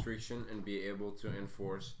this restriction and be able to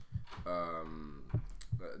enforce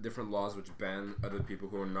different laws which ban other people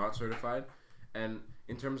who are not certified. And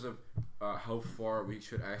in terms of how far we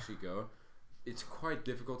should actually go, it's quite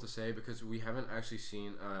difficult to say because we haven't actually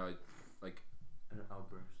seen like An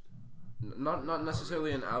outburst. not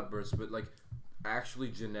necessarily an outburst, but like actually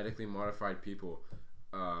genetically modified people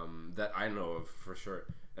that I know of for sure.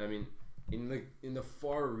 I mean, in the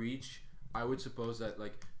far reach, I would suppose that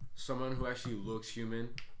like someone who actually looks human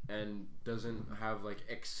and doesn't have like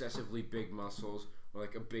excessively big muscles or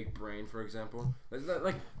like a big brain, for example,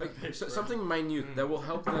 like something minute that will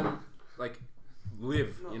help them like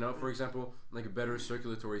live. You know, for example, like a better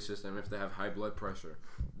circulatory system if they have high blood pressure.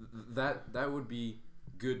 That would be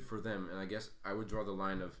good for them, and I guess I would draw the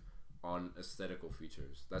line on aesthetical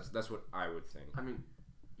features. That's what I would think. I mean,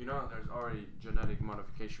 you know, there's already genetic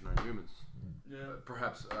modification on humans. Yeah.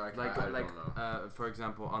 Perhaps I Like don't know. for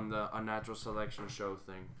example, on the Unnatural Selection show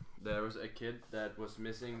thing, there was a kid that was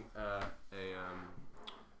missing a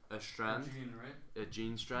strand, Gene, right? a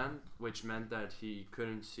gene strand, which meant that he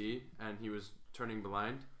couldn't see and he was turning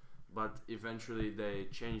blind. But eventually they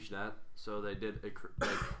changed that, so they did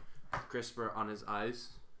CRISPR on his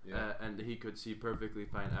eyes, and he could see perfectly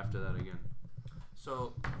fine after that again.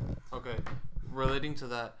 So, okay, relating to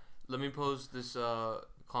that, let me pose this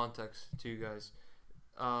context to you guys.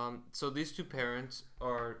 So these two parents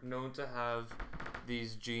are known to have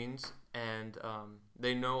these genes, and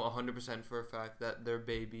they know 100% for a fact that their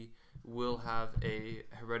baby will have a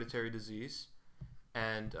hereditary disease,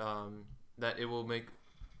 and that it would make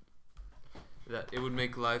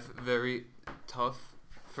life very tough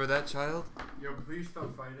for that child. Yo, please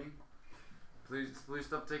stop fighting. Please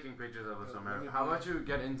stop taking pictures of us, Let Omer. me How be- about you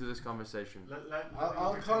get into this conversation?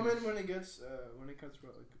 I'll comment when it gets when it cuts.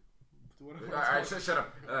 Alright, shut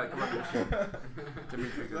up. Come on,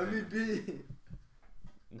 Dimitri. Let me be.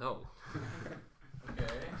 No.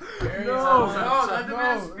 Okay. let the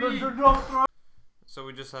man speak. So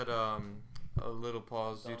we just had a little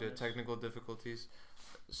pause due to technical difficulties.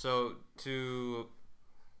 So to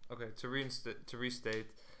restate,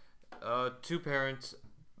 two parents,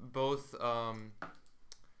 both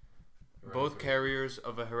carriers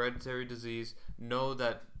of a hereditary disease, know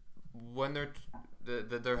that when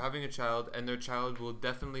they're having a child and their child will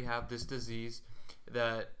definitely have this disease,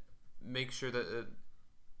 that make sure that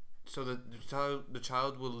so that the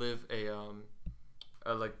child will live a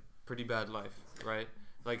like pretty bad life, right?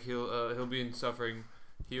 Like he'll be in suffering,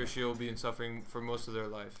 he or she will be in suffering for most of their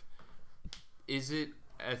life. Is it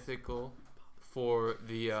ethical for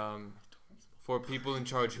the for people in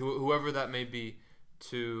charge, whoever that may be,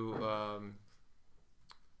 to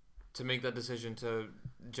make that decision to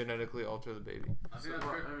genetically alter the baby?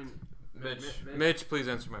 Mitch, please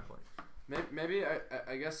answer my point. Maybe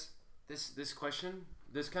I guess this question,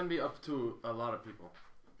 this can be up to a lot of people,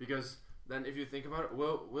 because then if you think about it,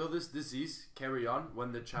 will this disease carry on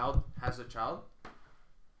when the child has a child?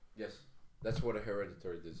 Yes, that's what a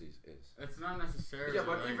hereditary disease is. It's not necessarily. Yeah,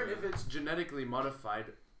 but like even that. if it's genetically modified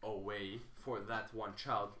away for that one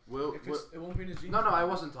child, It won't be in his genes. no, I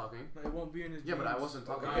wasn't talking. No, it won't be in his Yeah, genes. but I wasn't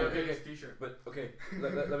talking. Okay. T-shirt. But okay,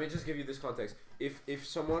 let me just give you this context. If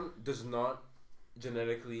someone does not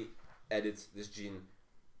genetically edit this gene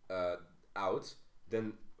out,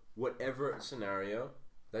 then whatever scenario,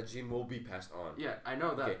 that gene will be passed on. Yeah, I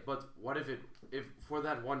know that. Okay. But what if for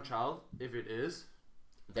that one child, if it is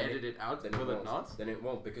Then edited out, then will won't. it not? Then it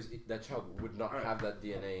won't, because that child would not Alright. have that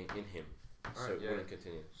DNA in him, so Alright, it yeah. wouldn't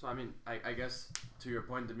continue. So I mean, I guess to your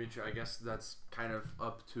point, Dimitri, I guess that's kind of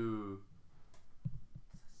up to.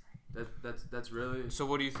 That's really. So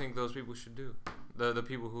what do you think those people should do? The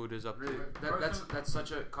people who it is up Really, to. that's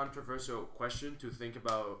such a controversial question to think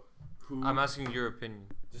about. Who I'm asking your opinion.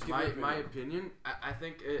 Just give your my opinion. opinion, I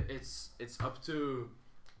think it's up to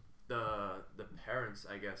the parents,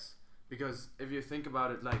 I guess, because if you think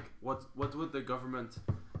about it, like what would the government,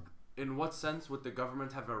 in what sense would the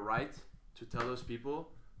government have a right to tell those people,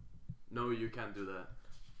 no, you can't do that?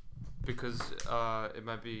 Because it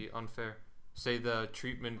might be unfair. Say the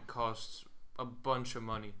treatment costs a bunch of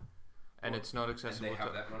money, and it's not And accessible. they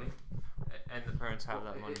have that money. And the parents have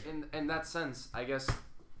that money. In that sense, I guess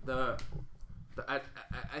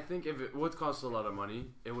I think if it would cost a lot of money,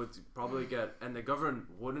 it would probably get, and the government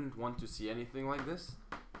wouldn't want to see anything like this.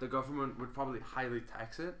 The government would probably highly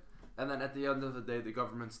tax it, and then at the end of the day, the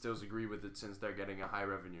government still agree with it since they're getting a high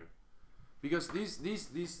revenue. Because these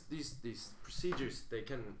procedures, they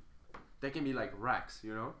can be like racks,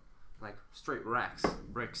 you know, like straight racks,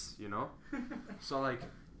 bricks, you know. So like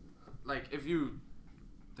if you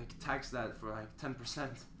like tax that for like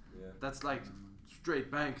 10%, Yeah. that's like straight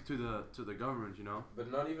bank to the government, you know.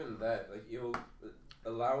 But not even that. Like you'll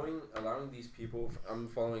allowing these people. I'm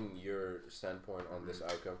following your standpoint on this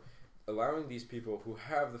outcome. Allowing these people who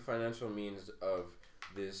have the financial means of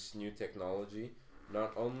this new technology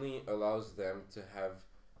not only allows them to have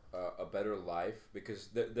a better life, because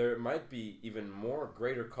there might be even more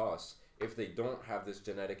greater costs if they don't have this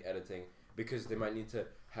genetic editing, because they might need to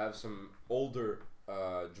have some older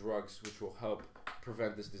drugs which will help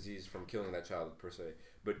prevent this disease from killing that child per se.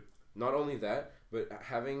 But not only that, but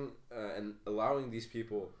having and allowing these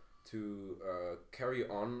people to carry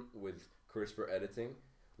on with CRISPR editing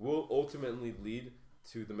will ultimately lead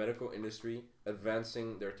to the medical industry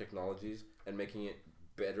advancing their technologies and making it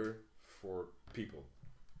better for people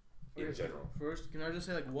in Okay, general. First, can I just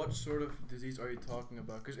say, like, what sort of disease are you talking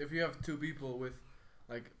about? Because if you have two people with,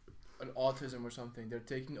 like, an autism or something, they're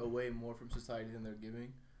taking away more from society than they're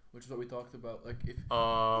giving, which is what we talked about. Like, if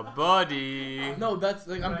Buddy. no, that's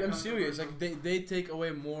like I'm serious. Like, they take away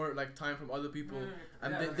more like time from other people,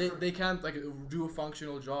 and they can't like do a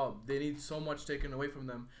functional job. They need so much taken away from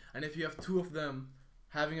them. And if you have two of them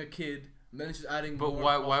having a kid, then it's just adding. But more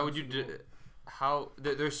why problems would you to the world. how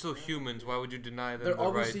they're still humans? Why would you deny them They're the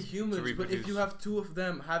obviously right humans, to but if reproduce? you have two of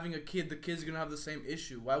them having a kid, the kid's gonna have the same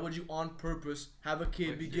issue. Why would you on purpose have a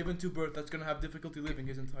kid be given to birth that's gonna have difficulty living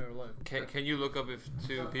his entire life? Can you look up if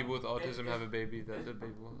two people with autism have a baby that the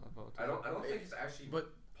baby will have autism? I don't think it's actually But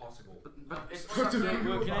possible. But it's Can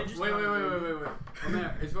I Wait, just wait.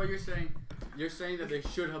 It's what you're saying. you're saying that they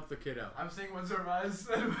should help the kid out. I'm saying what Zaraz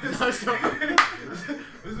said.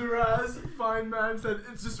 Zaraz, fine man, said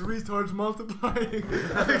it's just retards multiplying. You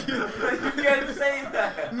can't say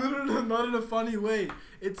that. No, not in a funny way.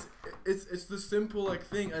 It's the simple like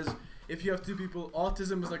thing as if you have two people.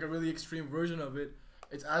 Autism is like a really extreme version of it.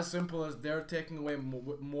 It's as simple as they're taking away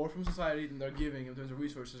more from society than they're giving in terms of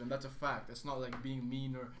resources, and that's a fact. It's not like being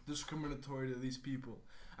mean or discriminatory to these people.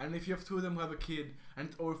 And if you have two of them who have a kid, and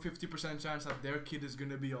it's over 50% chance that their kid is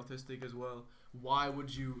gonna be autistic as well, why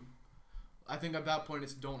would you? I think at that point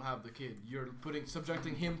it's don't have the kid. You're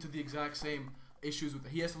subjecting him to the exact same issues with.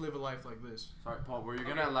 He has to live a life like this. Sorry, Paul. Were you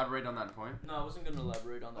gonna elaborate on that point? No, I wasn't gonna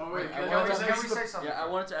elaborate on that. Oh, wait, I can wanted we to- say something? Yeah, I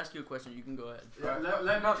wanted to ask you a question. You can go ahead. Yeah,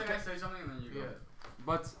 let me say something and then you go. Yeah.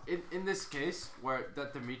 But in this case, where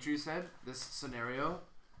that Dimitri said, this scenario,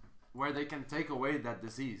 where they can take away that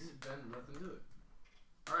disease, Then let them do it.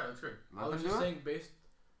 Alright, that's great. I let was them just do it. saying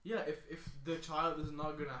yeah, if the child is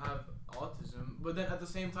not gonna have autism, but then at the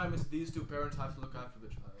same time, it's these two parents have to look after the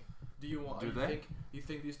child. Do you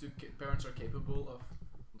think these two parents are capable of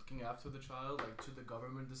looking after the child? Like, should the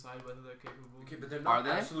government decide whether they're capable? Okay, but they're Are not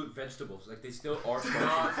they? absolute vegetables. Like, they still are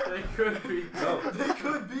No, they could be. No. They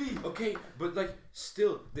could be. Okay, but like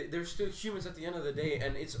still, they're still humans at the end of the day,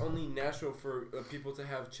 and it's only natural for people to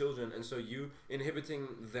have children, and so you inhibiting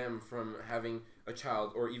them from having a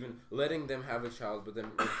child, or even letting them have a child, but then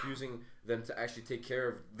refusing them to actually take care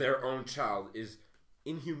of their own child is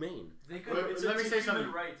inhumane. They could. Wait, It's let me a say human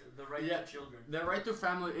something. right. The right Yeah. to children. The right to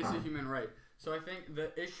family is a human right. So I think the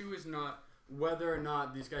issue is not whether or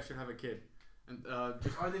not these guys should have a kid. And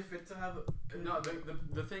just Are they fit to have? no,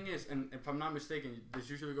 the thing is, and if I'm not mistaken, this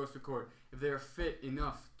usually goes to court. If they are fit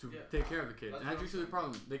enough to Yeah. take care of the kid, That's and that's what I'm usually the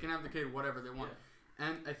problem. They can have the kid whatever they want.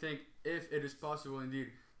 And I think if it is possible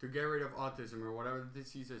indeed to get rid of autism or whatever the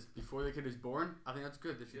disease is before the kid is born, I think that's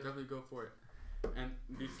good. They should definitely go for it. And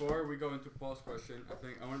before we go into Paul's question, I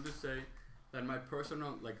think I wanted to say that my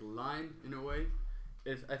personal line in a way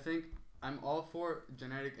is I think I'm all for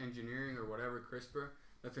genetic engineering or whatever, CRISPR,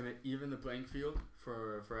 that's gonna even the playing field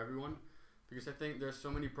for everyone, because I think there's so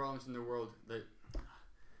many problems in the world that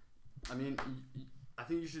I mean I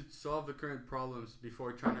think you should solve the current problems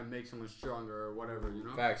before trying to make someone stronger or whatever, you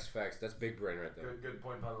know. Facts. That's big brain right there. Good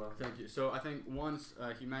point, Pablo. Thank you. So I think once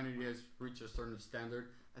humanity has reached a certain standard,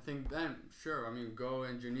 I think then, sure, I mean, go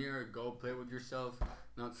engineer, go play with yourself,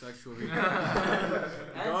 not sexually. And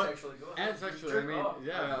sexually, go ahead. And sexually, I Jerk mean, off.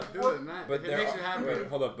 yeah, do it, man. But if it there makes you happy. wait,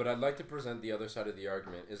 hold up. But I'd like to present the other side of the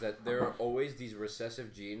argument. Is that there are always these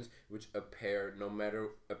recessive genes which appear no matter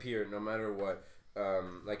what.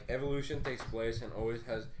 Like evolution takes place and always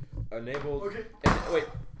has enabled. Okay. Wait.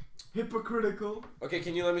 Hypocritical. Okay,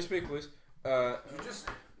 can you let me speak, please? You just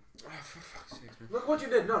For fuck's sake, man. look what you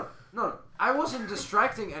did. No. I wasn't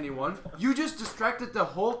distracting anyone. You just distracted the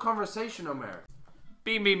whole conversation, Omer.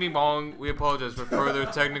 Bing, bing, bing, bong. We apologize for further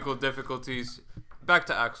technical difficulties. Back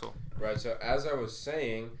to Axel. Right. So as I was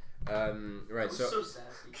saying, right. So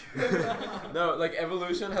sassy. No, like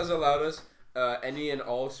evolution has allowed us any and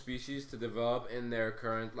all species to develop in their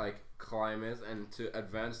current like climate and to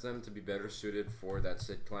advance them to be better suited for that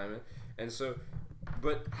said climate. And so,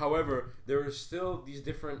 but however, there are still these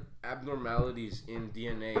different abnormalities in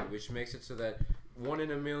DNA, which makes it so that 1 in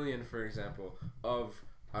a million, for example, of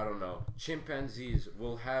I don't know, chimpanzees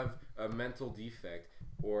will have a mental defect.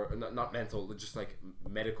 Or not mental, just like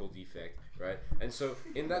medical defect, right? And so,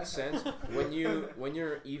 in that sense, when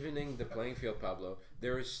you're evening the playing field, Pablo,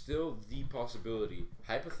 there is still the possibility,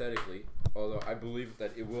 hypothetically, although I believe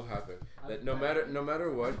that it will happen, that no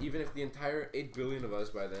matter what, even if the entire 8 billion of us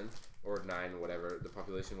by then, or 9, whatever the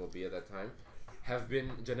population will be at that time, have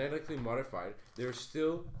been genetically modified, there's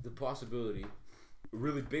still the possibility,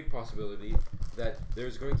 really big possibility, that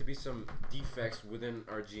there's going to be some defects within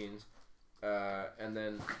our genes. And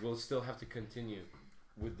then we'll still have to continue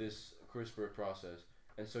with this CRISPR process,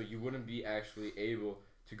 and so you wouldn't be actually able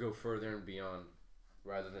to go further and beyond,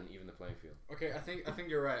 rather than even the playing field. Okay, I think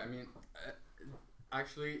you're right. I mean,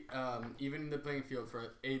 actually, even in the playing field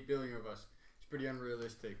for 8 billion of us, it's pretty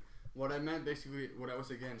unrealistic. What I meant, basically, what I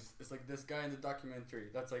was against, is like this guy in the documentary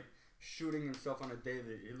that's like shooting himself on a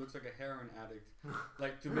daily. He looks like a heroin addict,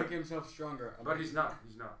 like to make himself stronger. But he's not.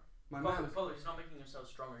 My man. Pablo, he's not making himself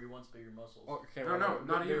stronger. He wants bigger muscles. Okay, No, whatever.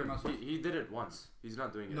 not Bigger even. muscles. He did it once. He's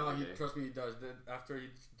not doing it No, every day. trust me, he does. After he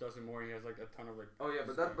does it more, he has like a ton of like. Oh yeah,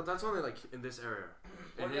 but that's only like in this area,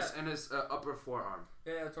 in his upper forearm.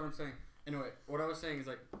 Yeah, that's what I'm saying. Anyway, what I was saying is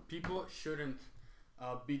like people shouldn't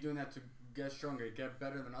be doing that to get stronger, get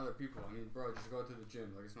better than other people. I mean, bro, just go to the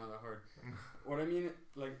gym. Like it's not that hard. What I mean,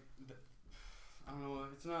 like, I don't know.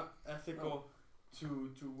 It's not ethical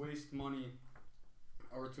to waste money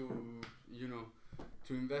or to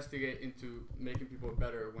to investigate into making people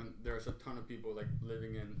better when there's a ton of people like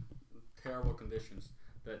living in terrible conditions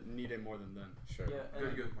that need it more than them. Sure. Yeah,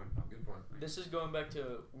 and Good point. Good point. this is going back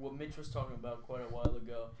to what Mitch was talking about quite a while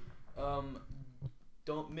ago.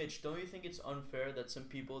 Don't you think it's unfair that some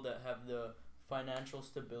people that have the financial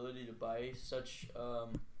stability to buy such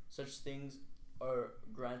things are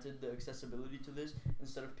granted the accessibility to this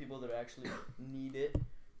instead of people that actually need it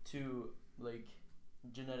to like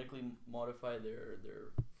genetically modify their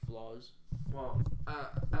flaws? Well,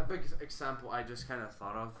 a big example I just kind of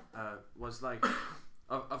thought of was like,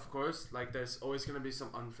 of course, like there's always gonna be some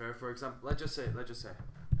unfair. For example, let's just say.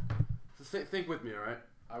 Think with me, alright?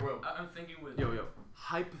 I will. I'm thinking with Yo.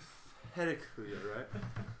 Hypothetically, right?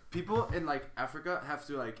 People in like Africa have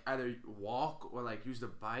to like either walk or like use the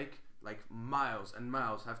bike like miles and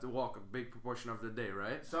miles. Have to walk a big proportion of the day,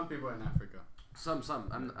 right? Some people in Africa. Some.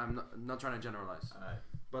 I'm not trying to generalize. Alright.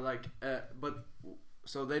 But like,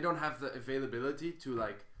 so they don't have the availability to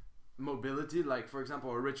like mobility. Like for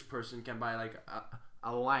example, a rich person can buy like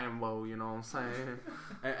a Lambo, you know what I'm saying,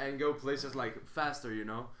 and go places like faster, you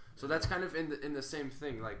know. So that's kind of in the same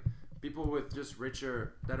thing. Like people with just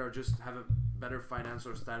richer that are just have a better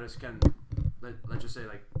financial status can let's just say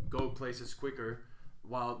like go places quicker,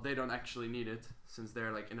 while they don't actually need it since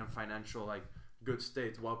they're like in a financial like good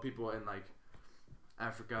state. While people in like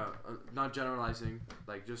Africa, not generalizing,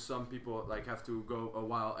 like just some people like have to go a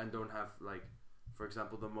while and don't have like, for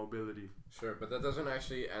example, the mobility. Sure, but that doesn't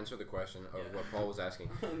actually answer the question of what Paul was asking.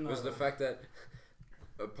 No. Was the fact that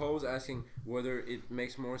Paul was asking whether it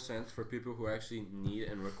makes more sense for people who actually need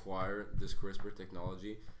and require this CRISPR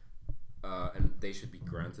technology, and they should be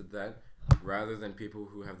granted that, rather than people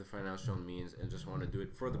who have the financial means and just want to do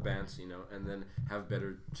it for the bands, you know, and then have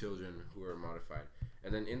better children who are modified.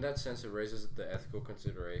 And then in that sense, it raises the ethical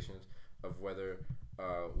considerations of whether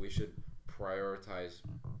we should prioritize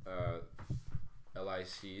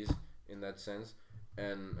LICs in that sense.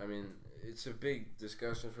 And I mean, it's a big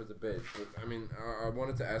discussion for debate. But I mean, I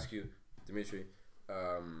wanted to ask you, Dimitri,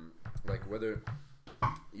 like whether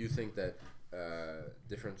you think that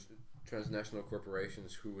different transnational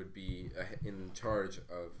corporations who would be in charge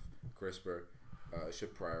of CRISPR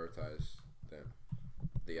should prioritize them,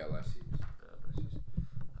 the LICs.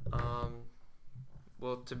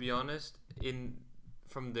 Well, to be honest,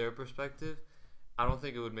 from their perspective, I don't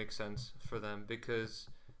think it would make sense for them because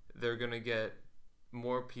they're gonna get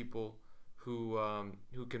more people who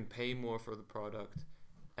can pay more for the product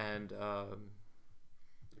and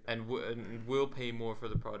will pay more for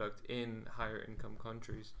the product in higher income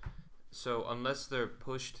countries. So unless they're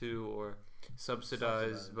pushed to or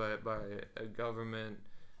subsidized by a government,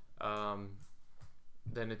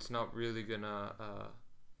 then it's not really gonna.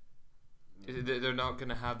 They're not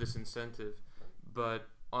gonna have this incentive. But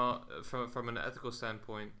from an ethical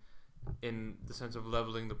standpoint, in the sense of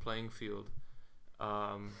leveling the playing field,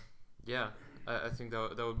 yeah, I think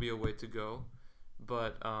that would be a way to go.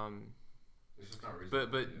 But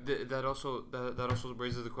that also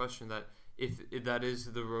raises the question that if that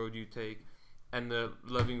is the road you take, and the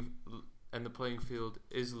playing field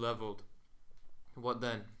is leveled, what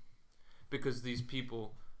then? Because these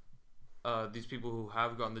people who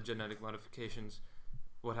have gotten the genetic modifications,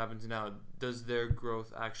 what happens now? Does their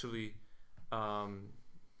growth actually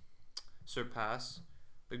surpass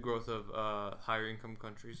the growth of higher income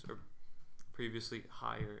countries or previously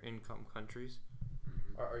higher income countries?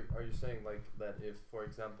 Are you saying like that if, for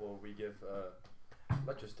example, we give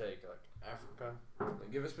let's just take like Africa,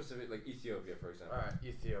 Like, give a specific, like Ethiopia, for example. all right,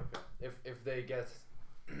 Ethiopia, if they get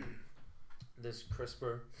this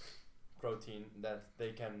CRISPR protein that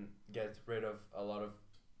they can get rid of a lot of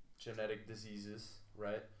genetic diseases,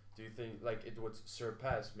 right? Do you think like it would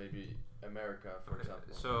surpass maybe America, for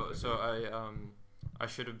example? So I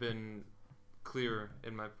should have been clearer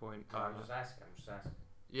in my point. I'm just asking.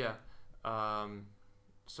 Yeah.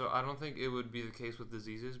 So I don't think it would be the case with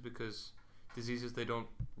diseases because diseases they don't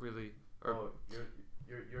really.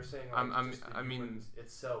 You're saying like I mean humans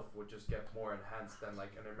itself would just get more enhanced than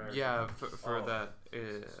like an American. yeah for that.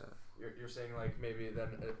 You're saying like maybe then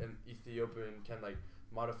an Ethiopian can like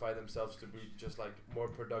modify themselves to be just like more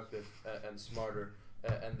productive and smarter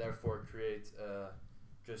and therefore create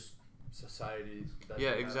just societies. That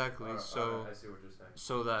Yeah, they have. exactly. I see what you're saying.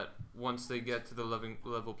 So that once they get to the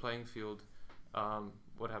level playing field,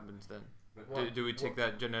 what happens then? Do we take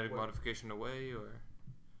that genetic modification away, or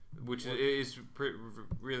which is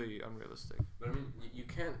really unrealistic? But I mean, you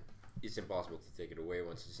can't. It's impossible to take it away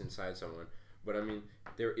once it's inside someone. But I mean,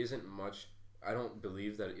 there isn't much. I don't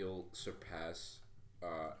believe that it'll surpass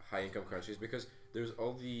high income countries, because there's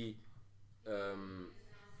all the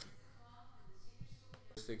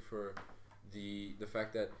for the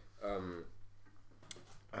fact that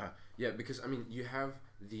because I mean you have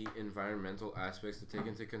the environmental aspects to take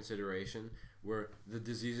into consideration, where the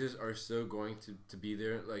diseases are still going to be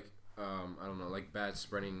there, like I don't know, like bad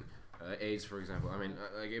spreading AIDS, for example. I mean,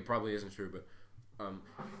 like it probably isn't true, but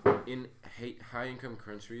in high income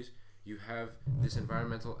countries, you have this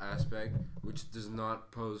environmental aspect which does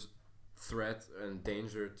not pose threat and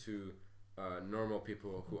danger to normal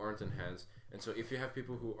people who aren't enhanced. And so if you have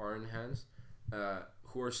people who are enhanced,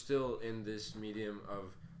 who are still in this medium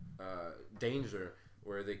of danger,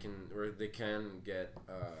 where they can get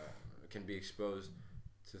can be exposed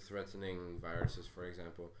to threatening viruses, for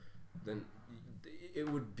example, then it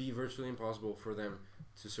would be virtually impossible for them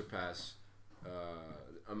to surpass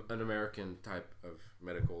an American type of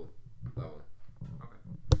medical level.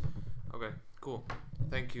 Okay, cool.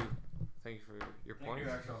 Thank you for your point.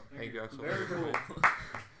 Thank you, Axel. Very cool.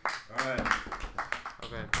 Alright.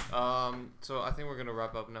 Okay. So I think we're gonna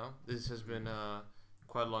wrap up now. This has been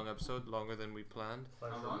quite a long episode, longer than we planned.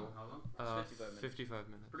 How long? 55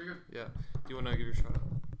 minutes. Pretty good. Yeah. Do you wanna give your shout out?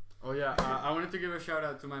 Oh yeah, I wanted to give a shout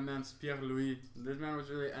out to my man Pierre Louis. This man was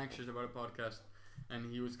really anxious about a podcast,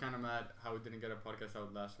 and he was kind of mad how we didn't get a podcast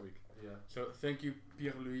out last week. Yeah. So thank you,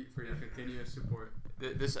 Pierre Louis, for your continuous support.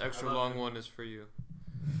 This extra long one is for you.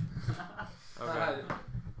 Okay.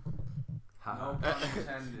 No pun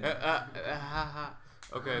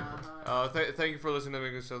Okay. Thank you for listening to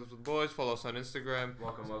Making Sense with the Boys. Follow us on Instagram.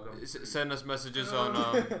 Welcome. Send us messages on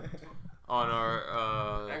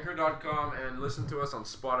our Anchor.com, and listen to us on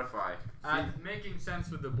Spotify. And Making Sense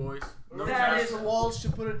with the Boys. No That sense. is Walsh to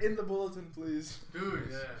put it in the bulletin, please. Dude.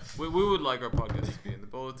 Yeah. we would like our podcast to be in the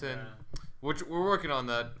bulletin, which we're working on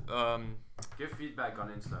that. Give feedback on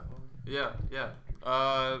Insta. Yeah.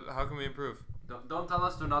 How can we improve? Don't tell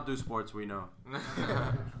us to not do sports. We know.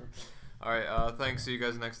 All right. Thanks. See you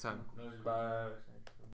guys next time. Bye.